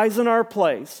who dies in our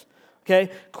place,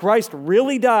 okay? Christ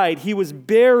really died. He was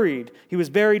buried. He was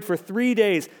buried for 3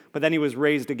 days, but then he was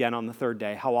raised again on the third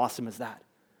day. How awesome is that?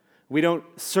 We don't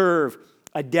serve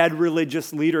a dead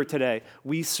religious leader today.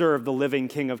 We serve the living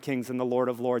King of Kings and the Lord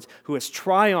of Lords, who has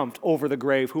triumphed over the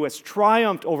grave, who has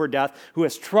triumphed over death, who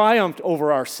has triumphed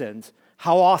over our sins.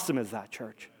 How awesome is that,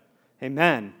 church?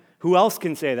 Amen. Who else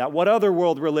can say that? What other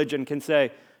world religion can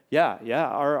say, yeah,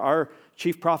 our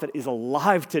chief prophet is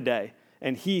alive today,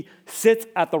 and he sits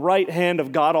at the right hand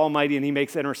of God Almighty, and he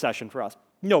makes intercession for us.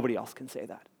 Nobody else can say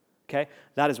that, okay?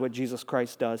 That is what Jesus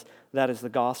Christ does. That is the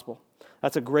gospel.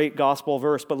 That's a great gospel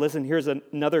verse, but listen, here's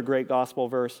another great gospel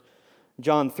verse.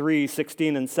 John 3,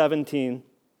 16 and 17.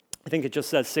 I think it just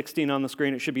says 16 on the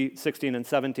screen. It should be 16 and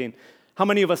 17. How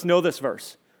many of us know this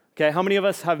verse? Okay, how many of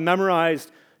us have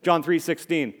memorized John 3,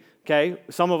 16? Okay,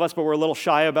 some of us, but we're a little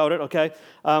shy about it, okay?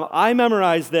 I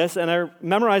memorized this, and I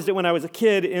memorized it when I was a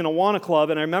kid in Awana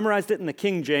Club, and I memorized it in the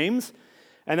King James.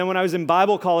 And then when I was in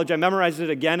Bible college, I memorized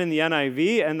it again in the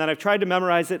NIV, and then I've tried to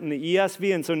memorize it in the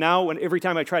ESV, and so now every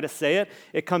time I try to say it,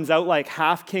 it comes out like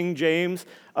half King James,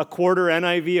 a quarter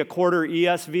NIV, a quarter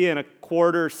ESV, and a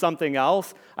quarter something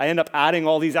else. I end up adding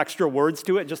all these extra words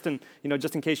to it, just in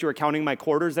case you were counting my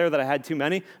quarters there, that I had too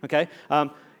many, okay?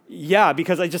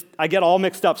 Because I get all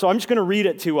mixed up. So I'm just going to read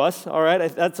it to us, all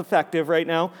right? That's effective right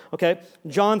now, okay?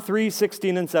 John 3,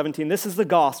 16 and 17. This is the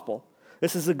gospel.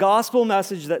 This is the gospel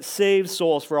message that saves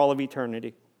souls for all of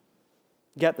eternity.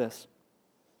 Get this.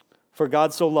 For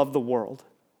God so loved the world.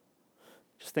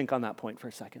 Just think on that point for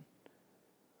a second.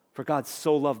 For God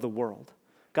so loved the world.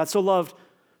 God so loved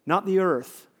not the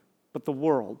earth, but the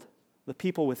world, the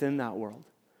people within that world.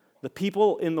 The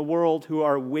people in the world who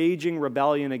are waging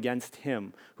rebellion against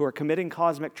him, who are committing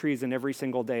cosmic treason every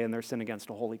single day in their sin against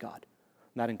a holy God.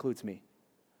 And that includes me.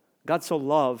 God so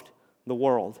loved the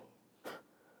world.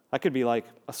 That could be like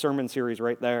a sermon series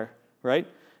right there, right?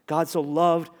 God so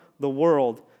loved the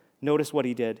world. Notice what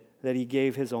he did, that he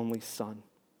gave his only son.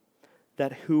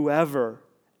 That whoever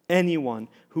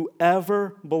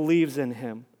believes in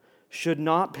him should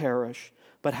not perish,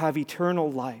 but have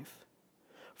eternal life.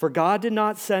 For God did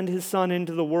not send his son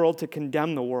into the world to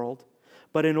condemn the world,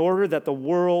 but in order that the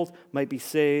world might be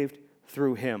saved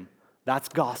through him. That's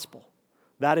gospel.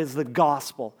 That is the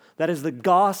gospel. That is the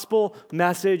gospel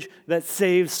message that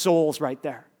saves souls right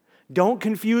there. Don't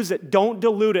confuse it. Don't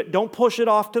dilute it. Don't push it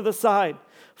off to the side.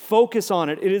 Focus on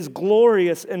it. It is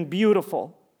glorious and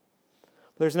beautiful.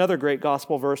 There's another great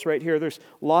gospel verse right here. There's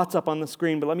lots up on the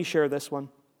screen, but let me share this one.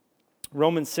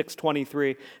 Romans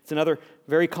 6:23. It's another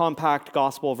very compact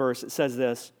gospel verse. It says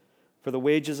this, for the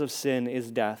wages of sin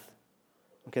is death.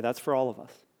 Okay, that's for all of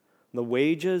us. The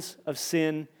wages of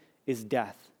sin is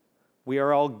death. We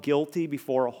are all guilty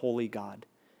before a holy God,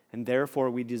 and therefore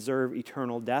we deserve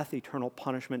eternal death, eternal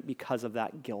punishment because of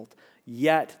that guilt.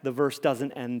 Yet, the verse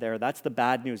doesn't end there. That's the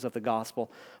bad news of the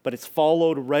gospel, but it's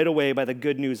followed right away by the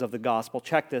good news of the gospel.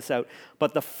 Check this out.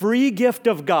 But the free gift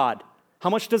of God,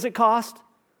 how much does it cost?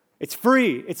 It's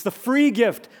free. It's the free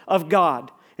gift of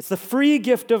God. It's the free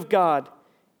gift of God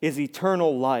is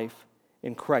eternal life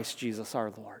in Christ Jesus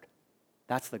our Lord.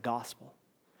 That's the gospel.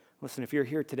 Listen, if you're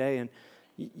here today and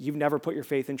you've never put your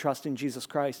faith and trust in Jesus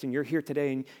Christ, and you're here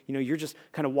today and you're just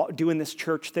kind of doing this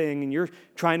church thing, and you're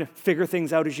trying to figure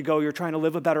things out as you go, you're trying to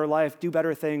live a better life, do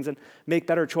better things, and make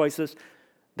better choices,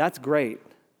 that's great.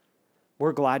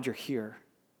 We're glad you're here.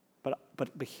 But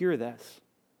hear this.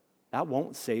 That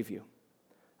won't save you.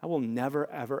 That will never,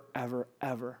 ever, ever,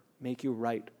 ever make you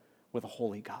right with a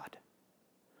holy God.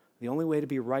 The only way to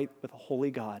be right with a holy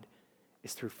God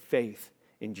is through faith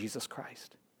in Jesus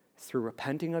Christ. It's through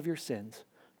repenting of your sins,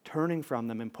 turning from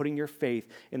them, and putting your faith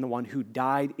in the one who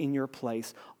died in your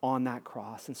place on that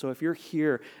cross. And so if you're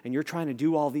here and you're trying to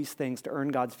do all these things to earn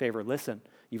God's favor, listen,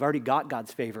 you've already got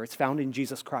God's favor. It's found in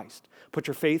Jesus Christ. Put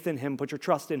your faith in him, put your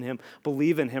trust in him,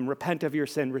 believe in him, repent of your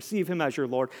sin, receive him as your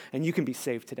Lord, and you can be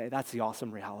saved today. That's the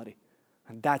awesome reality.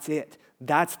 And that's it.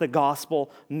 That's the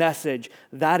gospel message.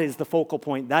 That is the focal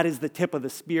point. That is the tip of the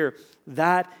spear.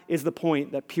 That is the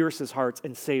point that pierces hearts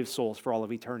and saves souls for all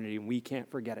of eternity. And we can't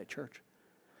forget it, church.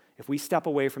 If we step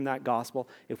away from that gospel,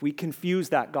 if we confuse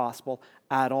that gospel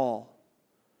at all,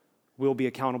 we'll be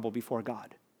accountable before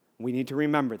God. We need to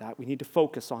remember that. We need to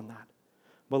focus on that.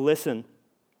 But listen,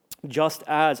 just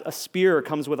as a spear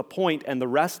comes with a point and the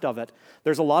rest of it,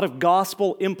 there's a lot of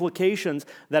gospel implications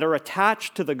that are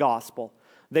attached to the gospel.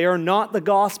 They are not the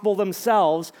gospel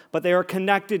themselves, but they are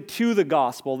connected to the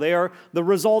gospel. They are the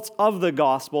results of the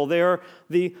gospel. They are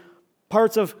the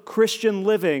parts of Christian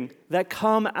living that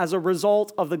come as a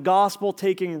result of the gospel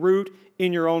taking root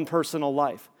in your own personal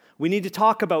life. We need to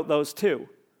talk about those too.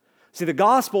 See, the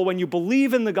gospel, when you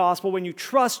believe in the gospel, when you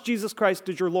trust Jesus Christ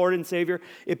as your Lord and Savior,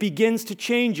 it begins to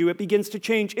change you. It begins to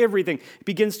change everything. It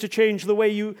begins to change the way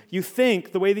you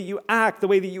think, the way that you act, the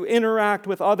way that you interact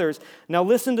with others. Now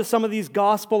listen to some of these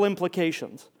gospel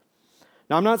implications.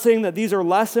 Now I'm not saying that these are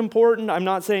less important. I'm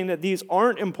not saying that these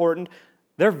aren't important.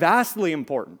 They're vastly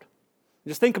important.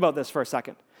 Just think about this for a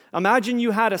second. Imagine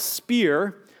you had a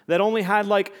spear that only had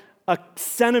like a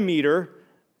centimeter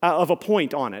of a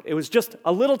point on it. It was just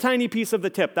a little tiny piece of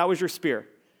the tip. That was your spear.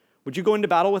 Would you go into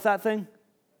battle with that thing?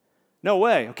 No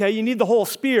way, okay? You need the whole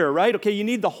spear, right? Okay, you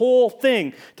need the whole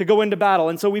thing to go into battle.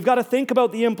 And so we've got to think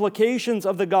about the implications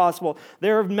of the gospel.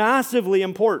 They're massively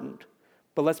important.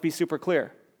 But let's be super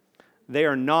clear. They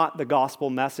are not the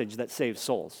gospel message that saves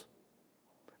souls.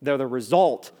 They're the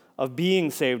result of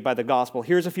being saved by the gospel.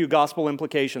 Here's a few gospel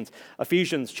implications.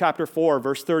 Ephesians chapter 4,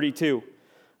 verse 32.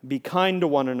 Be kind to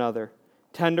one another,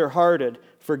 tender-hearted,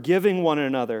 forgiving one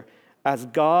another, as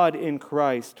God in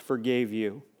Christ forgave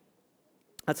you.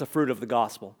 That's a fruit of the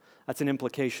gospel. That's an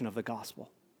implication of the gospel.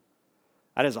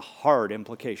 That is a hard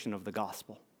implication of the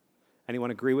gospel. Anyone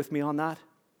agree with me on that?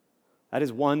 That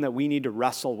is one that we need to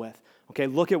wrestle with. Okay,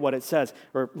 look at what it says,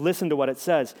 or listen to what it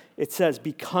says. It says,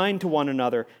 be kind to one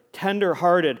another,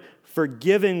 tender-hearted,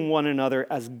 forgiving one another,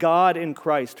 as God in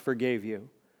Christ forgave you.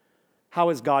 How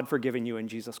has God forgiven you in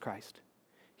Jesus Christ?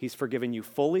 He's forgiven you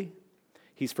fully.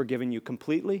 He's forgiven you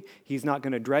completely. He's not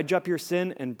going to dredge up your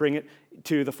sin and bring it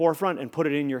to the forefront and put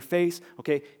it in your face.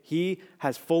 Okay, he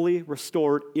has fully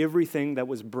restored everything that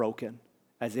was broken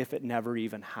as if it never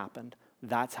even happened.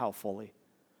 That's how fully.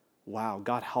 Wow,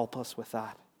 God help us with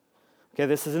that. Okay,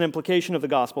 this is an implication of the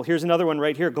gospel. Here's another one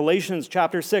right here. Galatians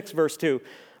chapter 6, verse 2.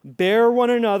 Bear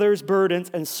one another's burdens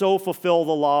and so fulfill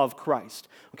the law of Christ.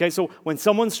 Okay, so when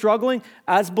someone's struggling,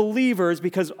 as believers,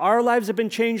 because our lives have been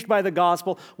changed by the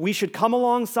gospel, we should come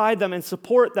alongside them and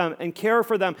support them and care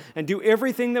for them and do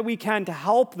everything that we can to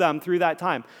help them through that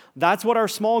time. That's what our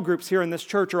small groups here in this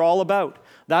church are all about.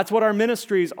 That's what our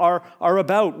ministries are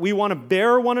about. We want to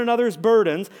bear one another's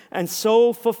burdens and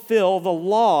so fulfill the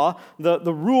law,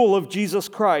 the rule of Jesus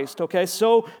Christ. Okay,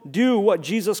 so do what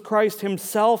Jesus Christ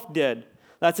himself did.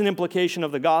 That's an implication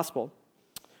of the gospel.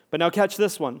 But now catch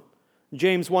this one.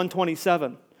 James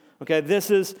 1:27. Okay,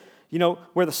 this is,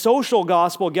 where the social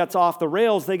gospel gets off the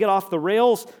rails. They get off the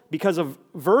rails because of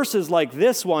verses like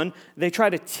this one. They try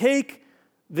to take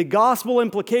the gospel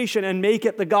implication and make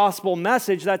it the gospel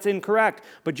message. That's incorrect.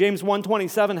 But James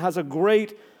 1:27 has a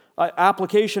great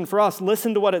application for us.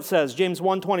 Listen to what it says. James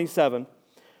 1:27.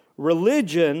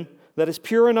 Religion that is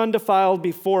pure and undefiled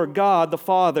before God the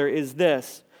Father is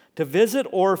this: to visit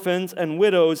orphans and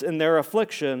widows in their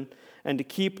affliction, and to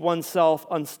keep oneself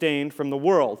unstained from the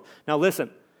world. Now listen,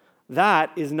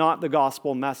 that is not the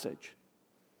gospel message.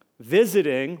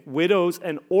 Visiting widows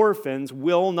and orphans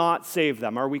will not save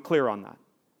them. Are we clear on that?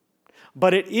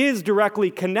 but it is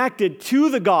directly connected to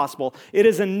the gospel. It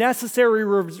is a necessary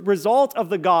result of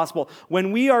the gospel.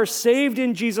 When we are saved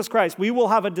in Jesus Christ, we will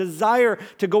have a desire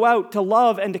to go out to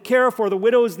love and to care for the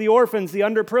widows, the orphans, the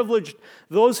underprivileged,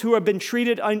 those who have been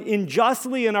treated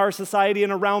unjustly in our society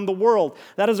and around the world.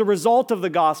 That is a result of the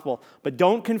gospel, but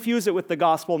don't confuse it with the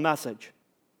gospel message.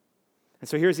 And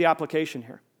so here's the application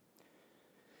here.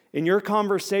 In your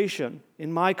conversation,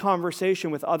 in my conversation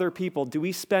with other people, do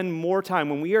we spend more time,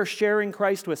 when we are sharing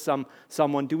Christ with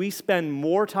someone, do we spend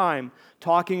more time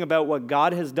talking about what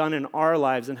God has done in our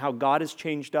lives and how God has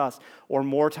changed us, or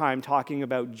more time talking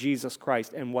about Jesus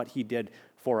Christ and what he did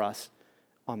for us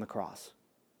on the cross?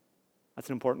 That's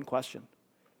an important question.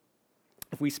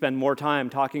 If we spend more time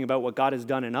talking about what God has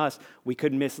done in us, we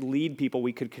could mislead people.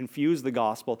 We could confuse the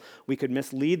gospel. We could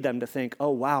mislead them to think,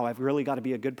 oh, wow, I've really got to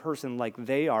be a good person like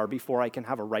they are before I can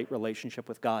have a right relationship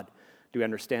with God. Do we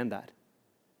understand that?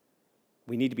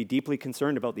 We need to be deeply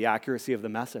concerned about the accuracy of the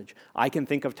message. I can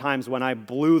think of times when I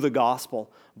blew the gospel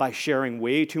by sharing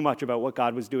way too much about what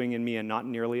God was doing in me and not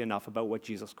nearly enough about what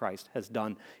Jesus Christ has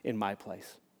done in my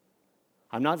place.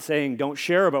 I'm not saying don't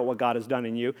share about what God has done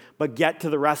in you, but get to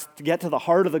the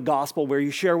heart of the gospel where you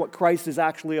share what Christ has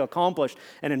actually accomplished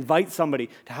and invite somebody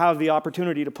to have the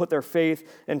opportunity to put their faith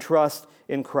and trust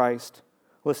in Christ.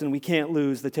 Listen, we can't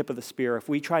lose the tip of the spear. If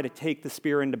we try to take the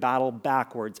spear into battle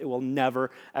backwards, it will never,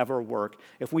 ever work.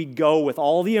 If we go with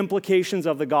all the implications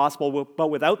of the gospel, but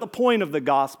without the point of the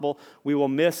gospel, we will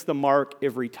miss the mark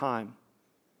every time.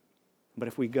 But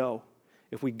if we go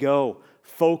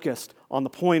focused on the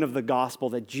point of the gospel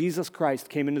that Jesus Christ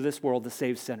came into this world to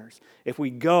save sinners, if we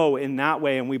go in that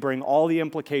way and we bring all the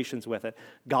implications with it,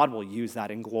 God will use that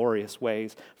in glorious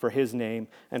ways for his name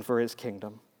and for his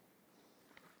kingdom.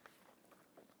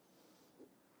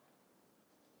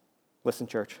 Listen,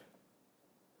 church,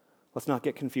 let's not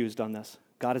get confused on this.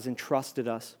 God has entrusted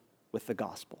us with the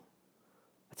gospel.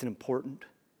 That's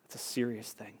that's a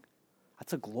serious thing.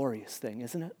 That's a glorious thing,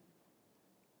 isn't it?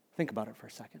 Think about it for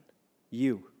a second.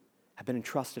 You have been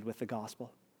entrusted with the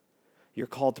gospel. You're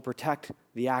called to protect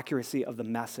the accuracy of the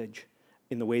message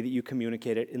in the way that you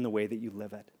communicate it, in the way that you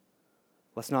live it.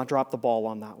 Let's not drop the ball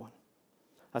on that one.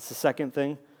 That's the second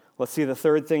thing. Let's see the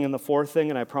third thing and the fourth thing,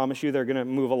 and I promise you they're going to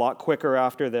move a lot quicker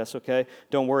after this, okay?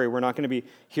 Don't worry, we're not going to be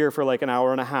here for like an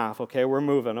hour and a half, okay? We're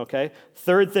moving, okay?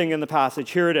 Third thing in the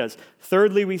passage, here it is.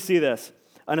 Thirdly, we see this.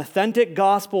 An authentic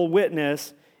gospel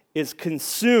witness is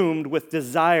consumed with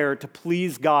desire to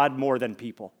please God more than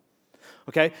people.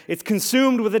 Okay? It's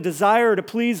consumed with a desire to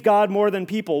please God more than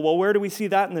people. Well, where do we see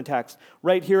that in the text?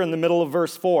 Right here in the middle of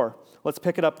verse 4. Let's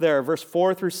pick it up there, verse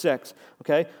 4 through 6.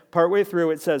 Okay? Partway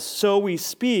through it says, "So we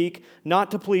speak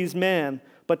not to please man,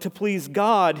 but to please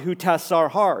God who tests our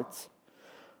hearts.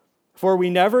 For we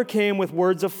never came with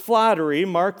words of flattery,"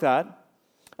 mark that,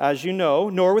 "as you know,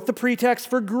 nor with the pretext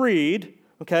for greed."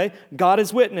 Okay? God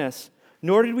is witness.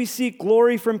 "Nor did we seek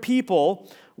glory from people,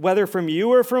 whether from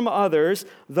you or from others,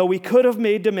 though we could have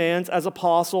made demands as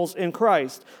apostles in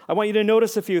Christ." I want you to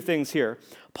notice a few things here.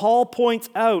 Paul points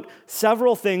out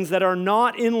several things that are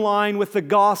not in line with the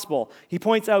gospel. He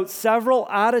points out several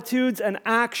attitudes and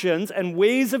actions and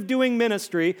ways of doing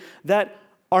ministry that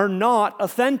are not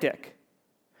authentic.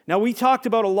 Now, we talked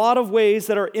about a lot of ways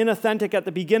that are inauthentic at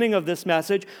the beginning of this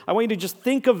message. I want you to just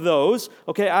think of those,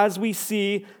 okay, as we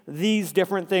see these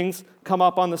different things come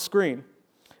up on the screen.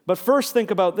 But first,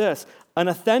 think about this. An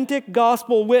authentic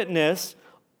gospel witness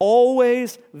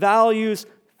always values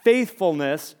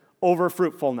faithfulness over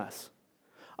fruitfulness.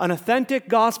 An authentic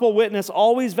gospel witness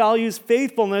always values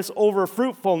faithfulness over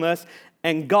fruitfulness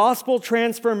and gospel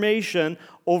transformation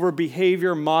over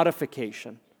behavior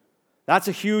modification. That's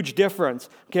a huge difference.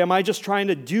 Okay, am I just trying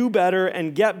to do better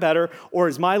and get better, or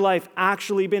has my life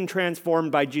actually been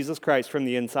transformed by Jesus Christ from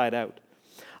the inside out?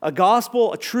 A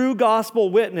true gospel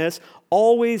witness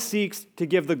always seeks to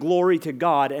give the glory to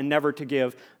God and never to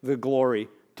give the glory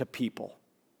to people.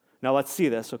 Now let's see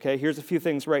this, okay? Here's a few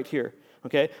things right here,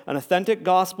 okay? An authentic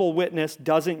gospel witness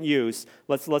doesn't use,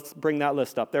 let's bring that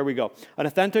list up. There we go. An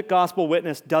authentic gospel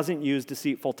witness doesn't use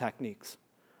deceitful techniques,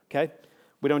 okay?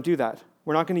 We don't do that.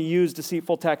 We're not going to use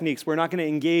deceitful techniques. We're not going to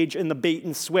engage in the bait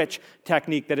and switch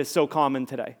technique that is so common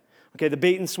today. Okay, the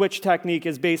bait and switch technique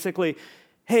is basically,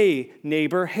 hey,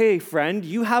 neighbor, hey, friend,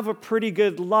 you have a pretty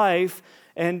good life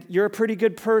and you're a pretty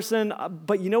good person,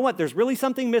 but you know what? There's really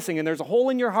something missing and there's a hole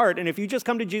in your heart, and if you just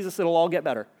come to Jesus, it'll all get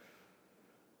better.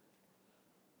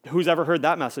 Who's ever heard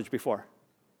that message before?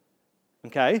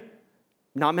 Okay?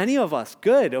 Not many of us.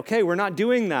 Good. Okay, we're not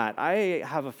doing that. I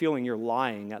have a feeling you're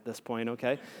lying at this point,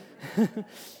 okay?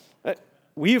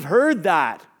 we've heard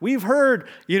that. We've heard,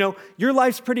 your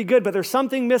life's pretty good, but there's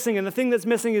something missing, and the thing that's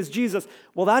missing is Jesus.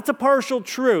 Well, that's a partial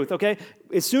truth, okay?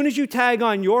 As soon as you tag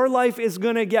on, your life is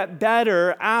going to get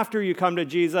better after you come to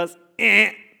Jesus,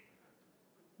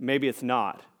 maybe it's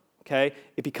not, okay?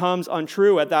 It becomes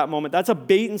untrue at that moment. That's a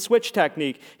bait and switch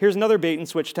technique. Here's another bait and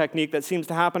switch technique that seems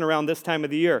to happen around this time of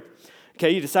the year. Okay,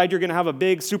 you decide you're going to have a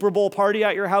big Super Bowl party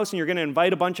at your house and you're going to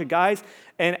invite a bunch of guys.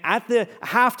 And at the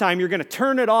halftime, you're going to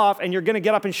turn it off and you're going to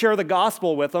get up and share the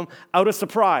gospel with them out of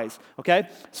surprise. Okay,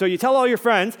 so you tell all your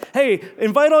friends, hey,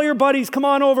 invite all your buddies, come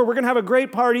on over. We're going to have a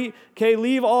great party. Okay,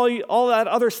 leave all that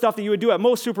other stuff that you would do at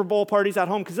most Super Bowl parties at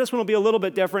home because this one will be a little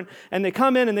bit different. And they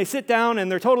come in and they sit down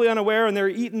and they're totally unaware and they're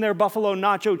eating their buffalo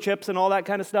nacho chips and all that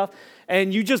kind of stuff.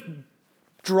 And you just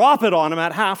drop it on them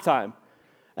at halftime.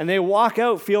 And they walk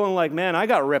out feeling like, man, I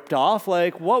got ripped off.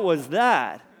 Like, what was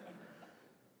that?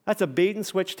 That's a bait and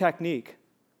switch technique.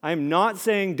 I'm not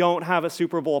saying don't have a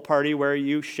Super Bowl party where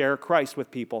you share Christ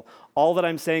with people. All that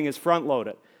I'm saying is front load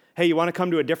it. Hey, you want to come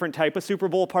to a different type of Super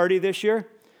Bowl party this year?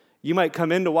 You might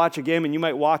come in to watch a game and you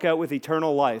might walk out with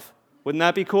eternal life. Wouldn't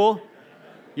that be cool?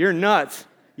 You're nuts.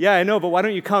 Yeah, I know, but why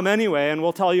don't you come anyway and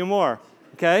we'll tell you more,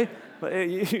 okay?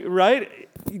 Right?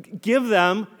 Give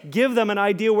them an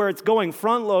idea where it's going.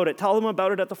 Front load it. Tell them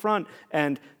about it at the front.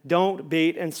 And don't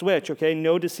bait and switch, okay?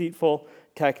 No deceitful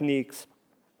techniques.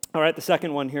 All right, the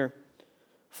second one here.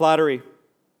 Flattery.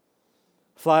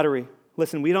 Flattery.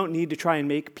 Listen, we don't need to try and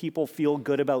make people feel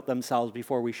good about themselves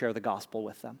before we share the gospel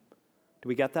with them. Do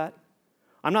we get that?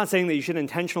 I'm not saying that you should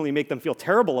intentionally make them feel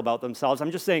terrible about themselves. I'm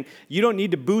just saying you don't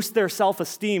need to boost their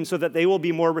self-esteem so that they will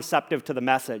be more receptive to the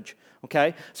message,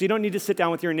 okay? So you don't need to sit down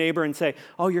with your neighbor and say,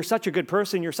 oh, you're such a good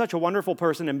person, you're such a wonderful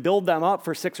person, and build them up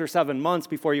for 6 or 7 months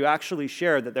before you actually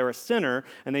share that they're a sinner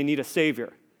and they need a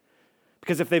savior.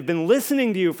 Because if they've been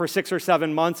listening to you for 6 or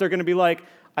 7 months, they're going to be like,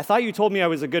 I thought you told me I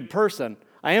was a good person.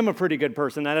 I am a pretty good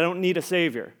person, and I don't need a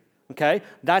savior, okay?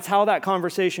 That's how that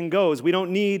conversation goes. We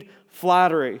don't need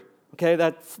flattery. Okay,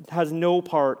 that has no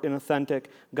part in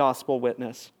authentic gospel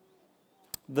witness.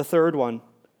 The third one,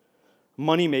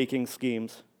 money-making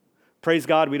schemes. Praise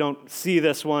God, we don't see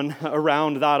this one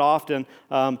around that often.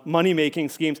 Money-making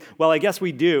schemes. Well, I guess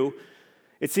we do.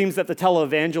 It seems that the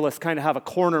televangelists kind of have a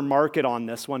corner market on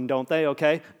this one, don't they,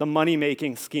 okay? The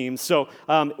money-making schemes. So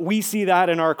we see that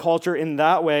in our culture in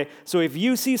that way. So if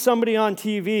you see somebody on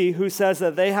TV who says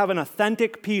that they have an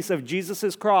authentic piece of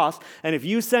Jesus' cross, and if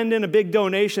you send in a big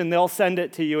donation, they'll send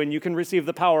it to you and you can receive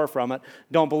the power from it,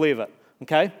 don't believe it,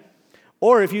 okay?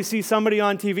 Or if you see somebody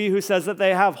on TV who says that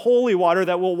they have holy water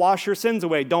that will wash your sins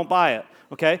away, don't buy it.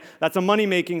 Okay? That's a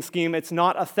money-making scheme. It's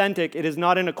not authentic. It is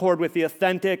not in accord with the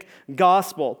authentic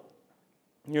gospel.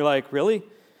 And you're like, really?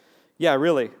 Yeah,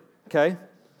 really. Okay?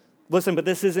 Listen, but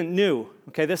this isn't new.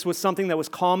 Okay? This was something that was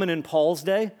common in Paul's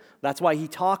day. That's why he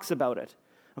talks about it.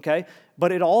 Okay?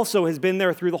 But it also has been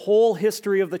there through the whole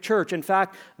history of the church. In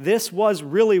fact, this was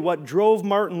really what drove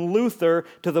Martin Luther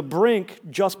to the brink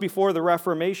just before the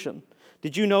Reformation.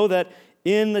 Did you know that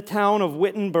in the town of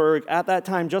Wittenberg at that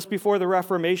time, just before the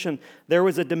Reformation, there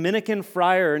was a Dominican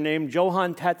friar named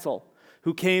Johann Tetzel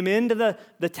who came into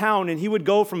the town, and he would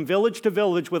go from village to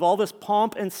village with all this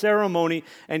pomp and ceremony,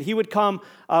 and he would come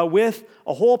with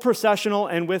a whole processional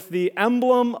and with the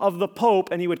emblem of the Pope,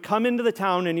 and he would come into the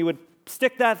town, and he would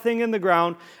stick that thing in the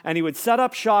ground, and he would set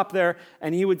up shop there,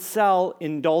 and he would sell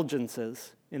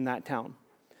indulgences in that town.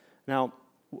 Now,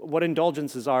 what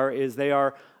indulgences are is they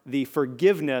are the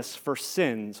forgiveness for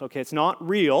sins. Okay, it's not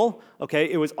real.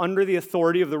 Okay, it was under the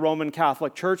authority of the Roman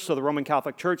Catholic Church. So the Roman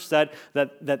Catholic Church said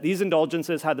that these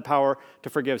indulgences had the power to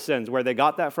forgive sins. Where they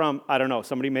got that from, I don't know.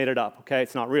 Somebody made it up. Okay,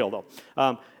 it's not real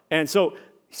though. And so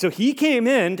he came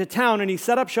into town and he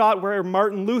set up shop where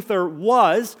Martin Luther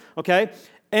was. Okay,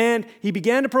 and he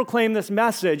began to proclaim this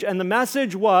message. And the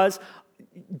message was,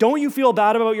 don't you feel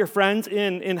bad about your friends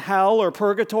in hell or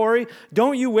purgatory?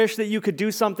 Don't you wish that you could do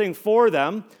something for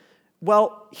them?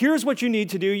 Well, here's what you need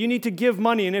to do. You need to give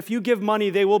money, and if you give money,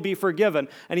 they will be forgiven.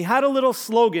 And he had a little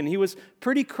slogan. He was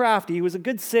pretty crafty. He was a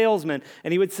good salesman.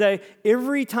 And he would say,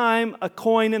 every time a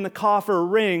coin in the coffer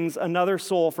rings, another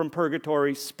soul from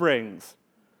purgatory springs.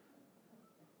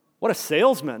 What a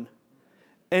salesman.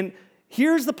 And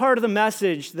here's the part of the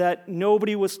message that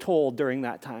nobody was told during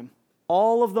that time.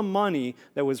 All of the money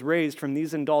that was raised from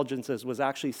these indulgences was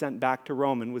actually sent back to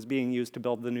Rome and was being used to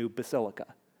build the new basilica.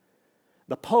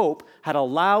 The Pope had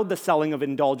allowed the selling of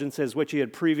indulgences, which he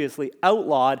had previously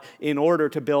outlawed, in order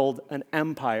to build an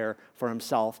empire for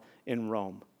himself in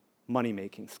Rome.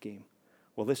 Money-making scheme.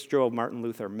 Well, this drove Martin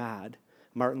Luther mad.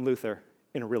 Martin Luther,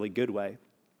 in a really good way,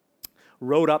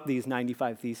 wrote up these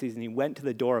 95 Theses, and he went to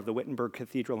the door of the Wittenberg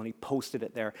Cathedral and he posted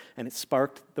it there, and it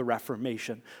sparked the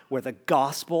Reformation, where the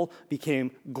gospel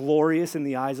became glorious in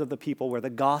the eyes of the people, where the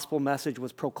gospel message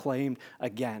was proclaimed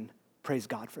again. Praise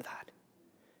God for that.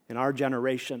 In our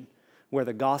generation, where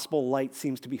the gospel light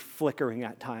seems to be flickering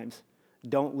at times,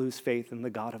 don't lose faith in the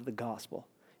God of the gospel.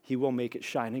 He will make it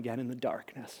shine again in the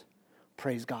darkness.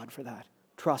 Praise God for that.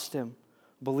 Trust him.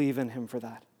 Believe in him for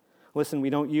that. Listen, we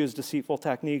don't use deceitful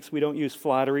techniques. We don't use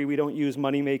flattery. We don't use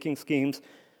money-making schemes.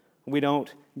 We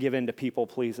don't give in to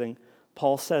people-pleasing.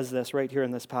 Paul says this right here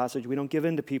in this passage. We don't give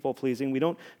in to people-pleasing. We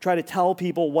don't try to tell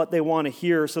people what they want to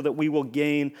hear so that we will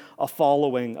gain a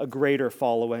following, a greater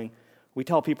following. We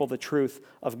tell people the truth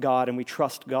of God, and we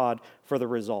trust God for the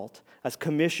result. As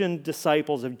commissioned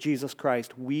disciples of Jesus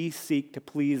Christ, we seek to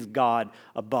please God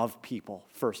above people,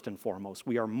 first and foremost.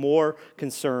 We are more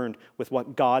concerned with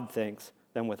what God thinks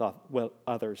than with what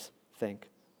others think.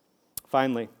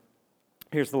 Finally,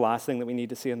 here's the last thing that we need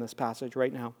to see in this passage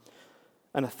right now.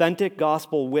 An authentic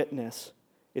gospel witness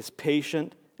is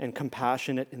patient and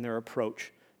compassionate in their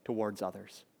approach towards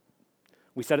others.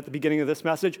 We said at the beginning of this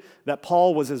message that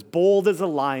Paul was as bold as a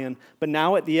lion, but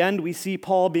now at the end we see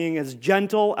Paul being as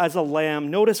gentle as a lamb.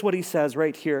 Notice what he says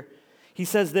right here. He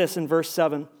says this in verse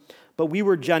 7, "But we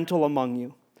were gentle among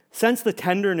you." Sense the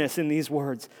tenderness in these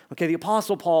words. Okay, the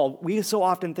Apostle Paul, we so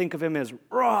often think of him as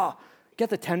raw. Get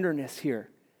the tenderness here.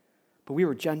 But we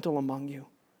were gentle among you.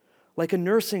 Like a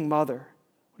nursing mother,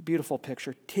 what a beautiful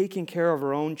picture, taking care of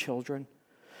her own children.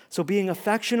 So being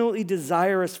affectionately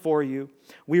desirous for you,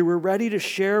 we were ready to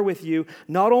share with you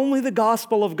not only the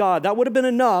gospel of God, that would have been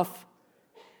enough,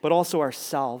 but also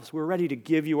ourselves. We were ready to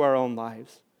give you our own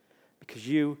lives because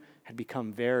you had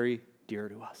become very dear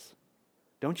to us.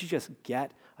 Don't you just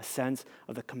get a sense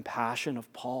of the compassion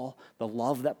of Paul, the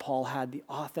love that Paul had, the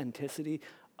authenticity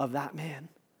of that man?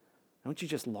 Don't you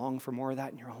just long for more of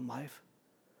that in your own life?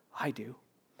 I do.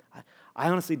 I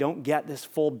honestly don't get this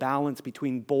full balance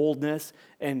between boldness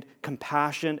and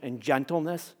compassion and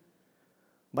gentleness,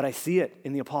 but I see it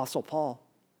in the Apostle Paul.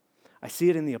 I see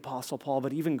it in the Apostle Paul,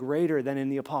 but even greater than in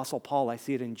the Apostle Paul, I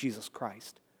see it in Jesus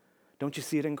Christ. Don't you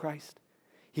see it in Christ?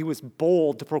 He was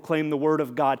bold to proclaim the word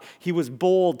of God. He was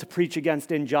bold to preach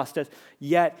against injustice,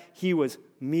 yet he was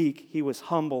meek, he was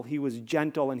humble, he was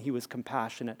gentle, and he was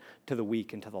compassionate to the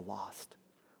weak and to the lost.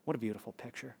 What a beautiful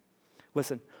picture.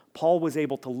 Listen, Paul was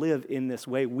able to live in this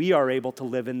way. We are able to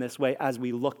live in this way as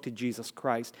we look to Jesus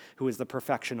Christ, who is the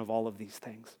perfection of all of these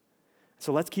things.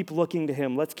 So let's keep looking to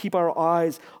him. Let's keep our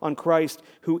eyes on Christ,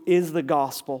 who is the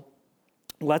gospel.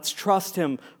 Let's trust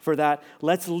him for that.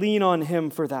 Let's lean on him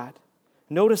for that.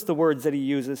 Notice the words that he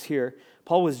uses here.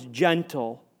 Paul was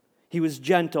gentle. He was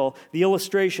gentle. The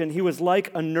illustration, he was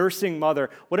like a nursing mother.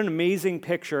 What an amazing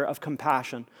picture of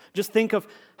compassion. Just think of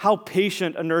how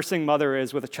patient a nursing mother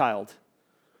is with a child.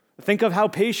 Think of how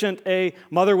patient a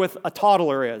mother with a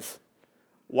toddler is.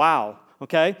 Wow,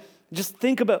 okay? Just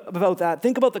think about that.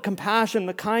 Think about the compassion,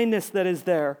 the kindness that is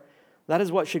there. That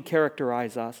is what should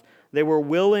characterize us. They were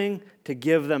willing to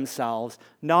give themselves.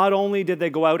 Not only did they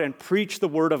go out and preach the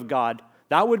word of God,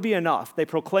 that would be enough. They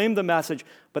proclaimed the message,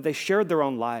 but they shared their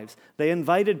own lives. They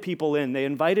invited people in. They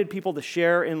invited people to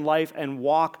share in life and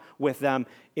walk with them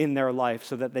in their life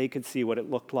so that they could see what it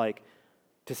looked like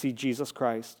to see Jesus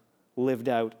Christ lived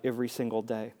out every single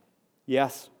day.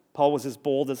 Yes, Paul was as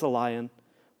bold as a lion,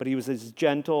 but he was as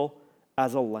gentle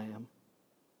as a lamb.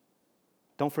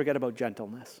 Don't forget about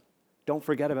gentleness. Don't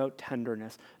forget about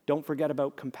tenderness. Don't forget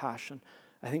about compassion.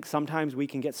 I think sometimes we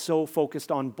can get so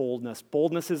focused on boldness.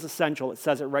 Boldness is essential. It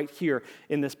says it right here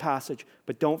in this passage,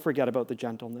 but don't forget about the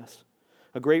gentleness.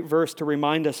 A great verse to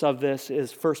remind us of this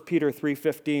is 1 Peter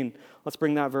 3:15. Let's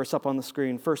bring that verse up on the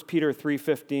screen. 1 Peter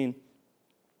 3:15.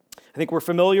 I think we're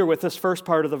familiar with this first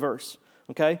part of the verse,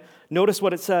 okay? Notice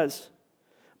what it says.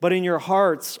 But in your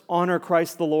hearts, honor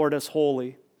Christ the Lord as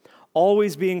holy,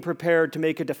 always being prepared to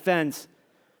make a defense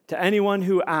to anyone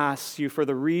who asks you for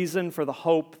the reason for the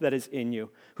hope that is in you.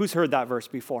 Who's heard that verse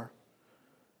before?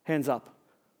 Hands up,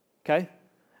 okay?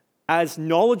 As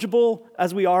knowledgeable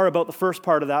as we are about the first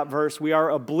part of that verse, we are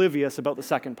oblivious about the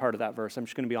second part of that verse. I'm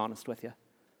just going to be honest with you,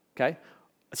 okay?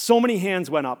 So many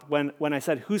hands went up when I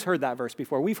said, who's heard that verse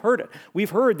before? We've heard it.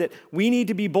 We've heard that we need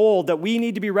to be bold, that we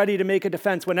need to be ready to make a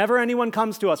defense. Whenever anyone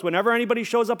comes to us, whenever anybody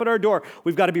shows up at our door,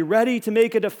 we've got to be ready to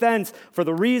make a defense for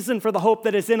the reason, for the hope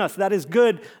that is in us. That is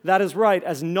good. That is right.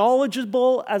 As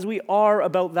knowledgeable as we are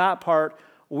about that part,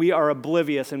 we are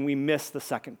oblivious and we miss the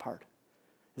second part.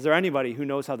 Is there anybody who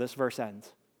knows how this verse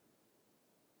ends?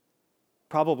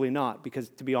 Probably not, because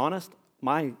to be honest,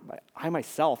 I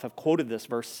myself have quoted this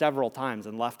verse several times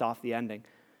and left off the ending.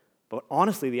 But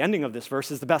honestly, the ending of this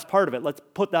verse is the best part of it. Let's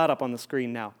put that up on the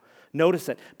screen now. Notice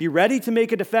it. Be ready to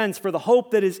make a defense for the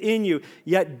hope that is in you,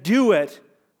 yet do it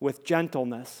with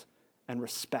gentleness and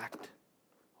respect.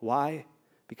 Why?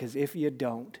 Because if you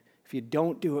don't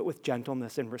do it with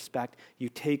gentleness and respect, you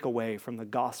take away from the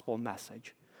gospel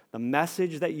message. The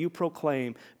message that you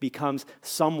proclaim becomes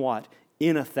somewhat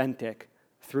inauthentic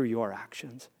through your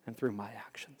actions and through my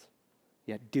actions.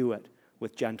 Yet do it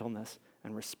with gentleness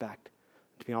and respect.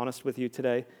 To be honest with you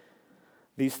today,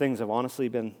 these things have honestly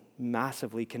been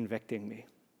massively convicting me.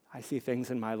 I see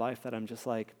things in my life that I'm just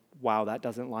like, wow, that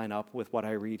doesn't line up with what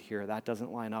I read here. That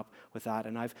doesn't line up with that.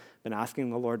 And I've been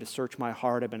asking the Lord to search my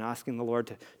heart. I've been asking the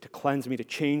Lord to cleanse me, to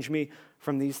change me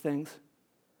from these things.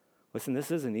 Listen,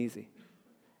 this isn't easy.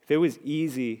 If it was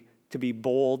easy to be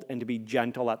bold and to be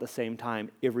gentle at the same time,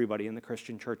 everybody in the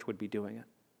Christian church would be doing it.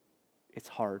 It's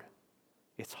hard.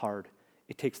 It's hard.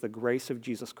 It takes the grace of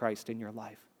Jesus Christ in your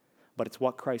life. But it's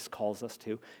what Christ calls us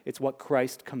to. It's what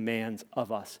Christ commands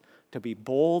of us, to be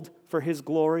bold for his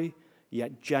glory,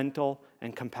 yet gentle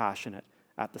and compassionate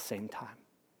at the same time.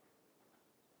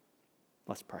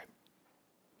 Let's pray.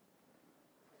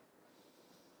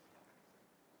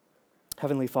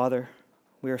 Heavenly Father,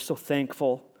 we are so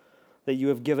thankful that you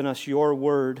have given us your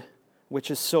word,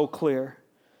 which is so clear.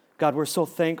 God, we're so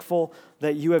thankful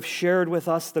that you have shared with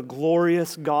us the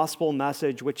glorious gospel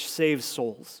message which saves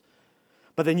souls.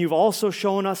 But then you've also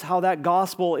shown us how that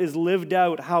gospel is lived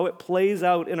out, how it plays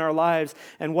out in our lives,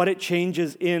 and what it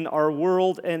changes in our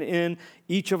world and in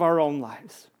each of our own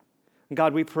lives. And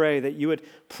God, we pray that you would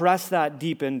press that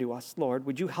deep into us, Lord.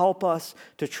 Would you help us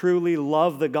to truly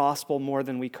love the gospel more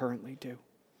than we currently do?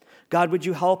 God, would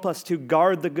you help us to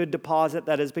guard the good deposit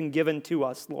that has been given to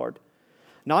us, Lord?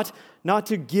 Not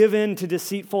to give in to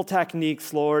deceitful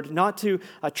techniques, Lord. Not to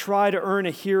try to earn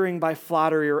a hearing by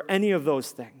flattery or any of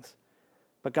those things.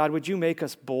 But God, would you make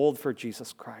us bold for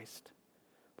Jesus Christ?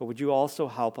 But would you also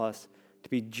help us to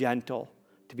be gentle,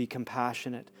 to be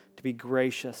compassionate, to be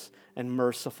gracious and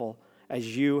merciful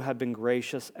as you have been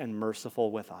gracious and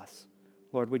merciful with us?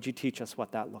 Lord, would you teach us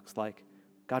what that looks like?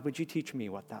 God, would you teach me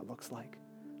what that looks like?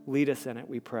 Lead us in it,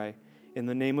 we pray. In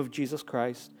the name of Jesus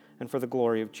Christ and for the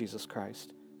glory of Jesus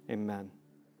Christ. Amen.